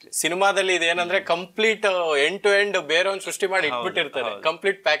 ಎಕ್ಸಾಕ್ಟ್ಲಿ. ಸಿನಿಮಾದಲ್ಲಿ ಇದೇನಂದ್ರೆ ಕಂಪ್ಲೀಟ್ ಎಂಡ್ ಟು ಎಂಡ್ ಬೇರೆ ಒಂದು ಸೃಷ್ಟಿ ಮಾಡಿ ಇಟ್ಬಿಟ್ಟಿರ್ತಾರೆ,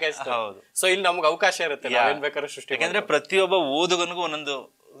 ಕಂಪ್ಲೀಟ್ ಪ್ಯಾಕೇಜ್. ಸೊ ಇಲ್ಲಿ ನಮ್ಗೆ ಅವಕಾಶ ಇರುತ್ತೆ, ನಾವೇನ್ ಬೇಕಾದ್ರೂ ಸೃಷ್ಟಿ. ಯಾಕಂದ್ರೆ ಪ್ರತಿಯೊಬ್ಬ ಓದುಗನಿಗೂ ಒಂದೊಂದು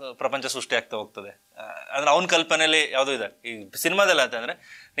ಪ್ರಪಂಚ ಸೃಷ್ಟಿ ಆಗ್ತಾ ಹೋಗ್ತದೆ. ಅಂದ್ರೆ ಅವನ ಕಲ್ಪನೆಯಲ್ಲಿ ಯಾವುದೂ ಇದೆ. ಈ ಸಿನಿಮಾದಲ್ಲಿ ಅಂತಂದ್ರೆ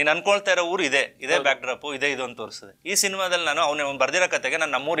ನೀನು ಅನ್ಕೊಳ್ತಾ ಇರೋ ಊರು ಇದೇ ಬ್ಯಾಕ್ ಡ್ರಾಪ್ ಇದೆ ಇದು ಅಂತ ತೋರಿಸ್ತದೆ. ಈ ಸಿನಿಮಾದಲ್ಲಿ ನಾನು ಅವ್ನು ಬರ್ದಿರೋ ಕತೆಗೆ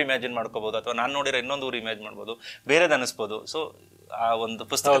ನಾನು ನಮ್ಮೂರು ಇಮ್ಯಾಜಿನ್ ಮಾಡ್ಕೋಬಹುದು, ಅಥವಾ ನಾನು ನೋಡಿರೋ ಇನ್ನೊಂದು ಊರು ಇಮ್ಯಾಜಿನ್ ಮಾಡ್ಬೋದು, ಬೇರೆದು ಅನಿಸ್ಬೋದು. ಸೊ ಆ ಒಂದು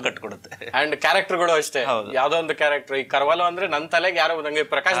ಪುಸ್ತಕ ಕಟ್ಕೊಡುತ್ತೆ. ಅಂಡ್ ಕ್ಯಾರೆಕ್ಟರ್ಗಳು ಅಷ್ಟೇ, ಯಾವ್ದೋ ಒಂದು ಕ್ಯಾರೆಕ್ಟರ್, ಈ ಕರ್ವಾಲೋ ಅಂದ್ರೆ ನನ್ನ ತಲೆಗೆ ಯಾರೋ ನಂಗೆ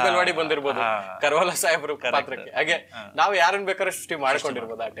ಪ್ರಕಾಶ್ ಬೆಲ್ವಾಡಿ ಬಂದಿರ್ಬೋದು ಕರ್ವಾಲೋ ಸಾಹೇಬ್ರು ಪಾತ್ರಕ್ಕೆ, ಹಾಗೆ ನಾವು ಯಾರನ್ನ ಬೇಕಾದ್ರೂ ಸೃಷ್ಟಿ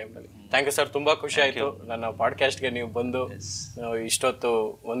ಮಾಡ್ಕೊಂಡಿರ್ಬೋದು ಆ ಟೈಮಲ್ಲಿ. ಥ್ಯಾಂಕ್ ಯು ಸರ್, ತುಂಬಾ ಖುಷಿ ಆಯ್ತು ನನ್ನ ಪಾಡ್ಕಾಸ್ಟ್ಗೆ ನೀವು ಬಂದು ಇಷ್ಟೊತ್ತು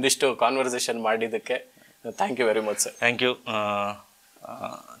ಒಂದಿಷ್ಟು ಕಾನ್ವರ್ಸೇಷನ್ ಮಾಡಿದ್ದಕ್ಕೆ. Thank you very much sir.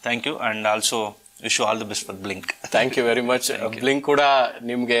 Thank you and also wish you all the best for blink. Thank you very much. Blink ಕೂಡ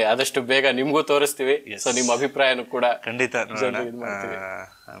ನಿಮ್ಗೆ ಆದಷ್ಟು ಬೇಗ ನಿಮ್ಗೂ ತೋರಿಸ್ತೀವಿ. ಸೊ ನಿಮ್ಮ ಅಭಿಪ್ರಾಯನೂ ಕೂಡ ಖಂಡಿತ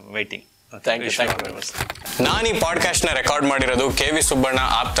waiting. Thank you very much. ನಾನು ಈ ಪಾಡ್ಕಾಸ್ಟ್ ನ ರೆಕಾರ್ಡ್ ಮಾಡಿರೋದು KV ಸುಬ್ಬಣ್ಣ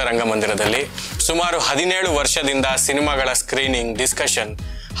ಆಪ್ತ ರಂಗಮಂದಿರದಲ್ಲಿ. ಸುಮಾರು 17 ವರ್ಷದಿಂದ ಸಿನಿಮಾಗಳ ಸ್ಕ್ರೀನಿಂಗ್, ಡಿಸ್ಕಷನ್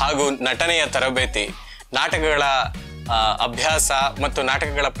ಹಾಗೂ ನಟನೆಯ ತರಬೇತಿ, ನಾಟಕಗಳ ಅಭ್ಯಾಸ ಮತ್ತು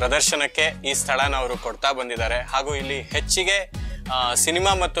ನಾಟಕಗಳ ಪ್ರದರ್ಶನಕ್ಕೆ ಈ ಸ್ಥಳನ ಅವರು ಕೊಡ್ತಾ ಬಂದಿದ್ದಾರೆ. ಹಾಗೂ ಇಲ್ಲಿ ಹೆಚ್ಚಿಗೆ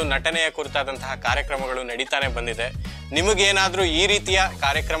ಸಿನಿಮಾ ಮತ್ತು ನಟನೆಯ ಕುರಿತಾದಂತಹ ಕಾರ್ಯಕ್ರಮಗಳು ನಡೀತಾನೆ ಬಂದಿದೆ. ನಿಮಗೇನಾದ್ರೂ ಈ ರೀತಿಯ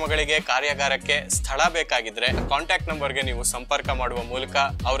ಕಾರ್ಯಕ್ರಮಗಳಿಗೆ, ಕಾರ್ಯಾಗಾರಕ್ಕೆ ಸ್ಥಳ ಬೇಕಾಗಿದ್ರೆ ಕಾಂಟ್ಯಾಕ್ಟ್ ನಂಬರ್ಗೆ ನೀವು ಸಂಪರ್ಕ ಮಾಡುವ ಮೂಲಕ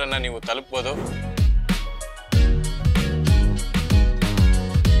ಅವರನ್ನ ನೀವು ತಲುಪಬಹುದು.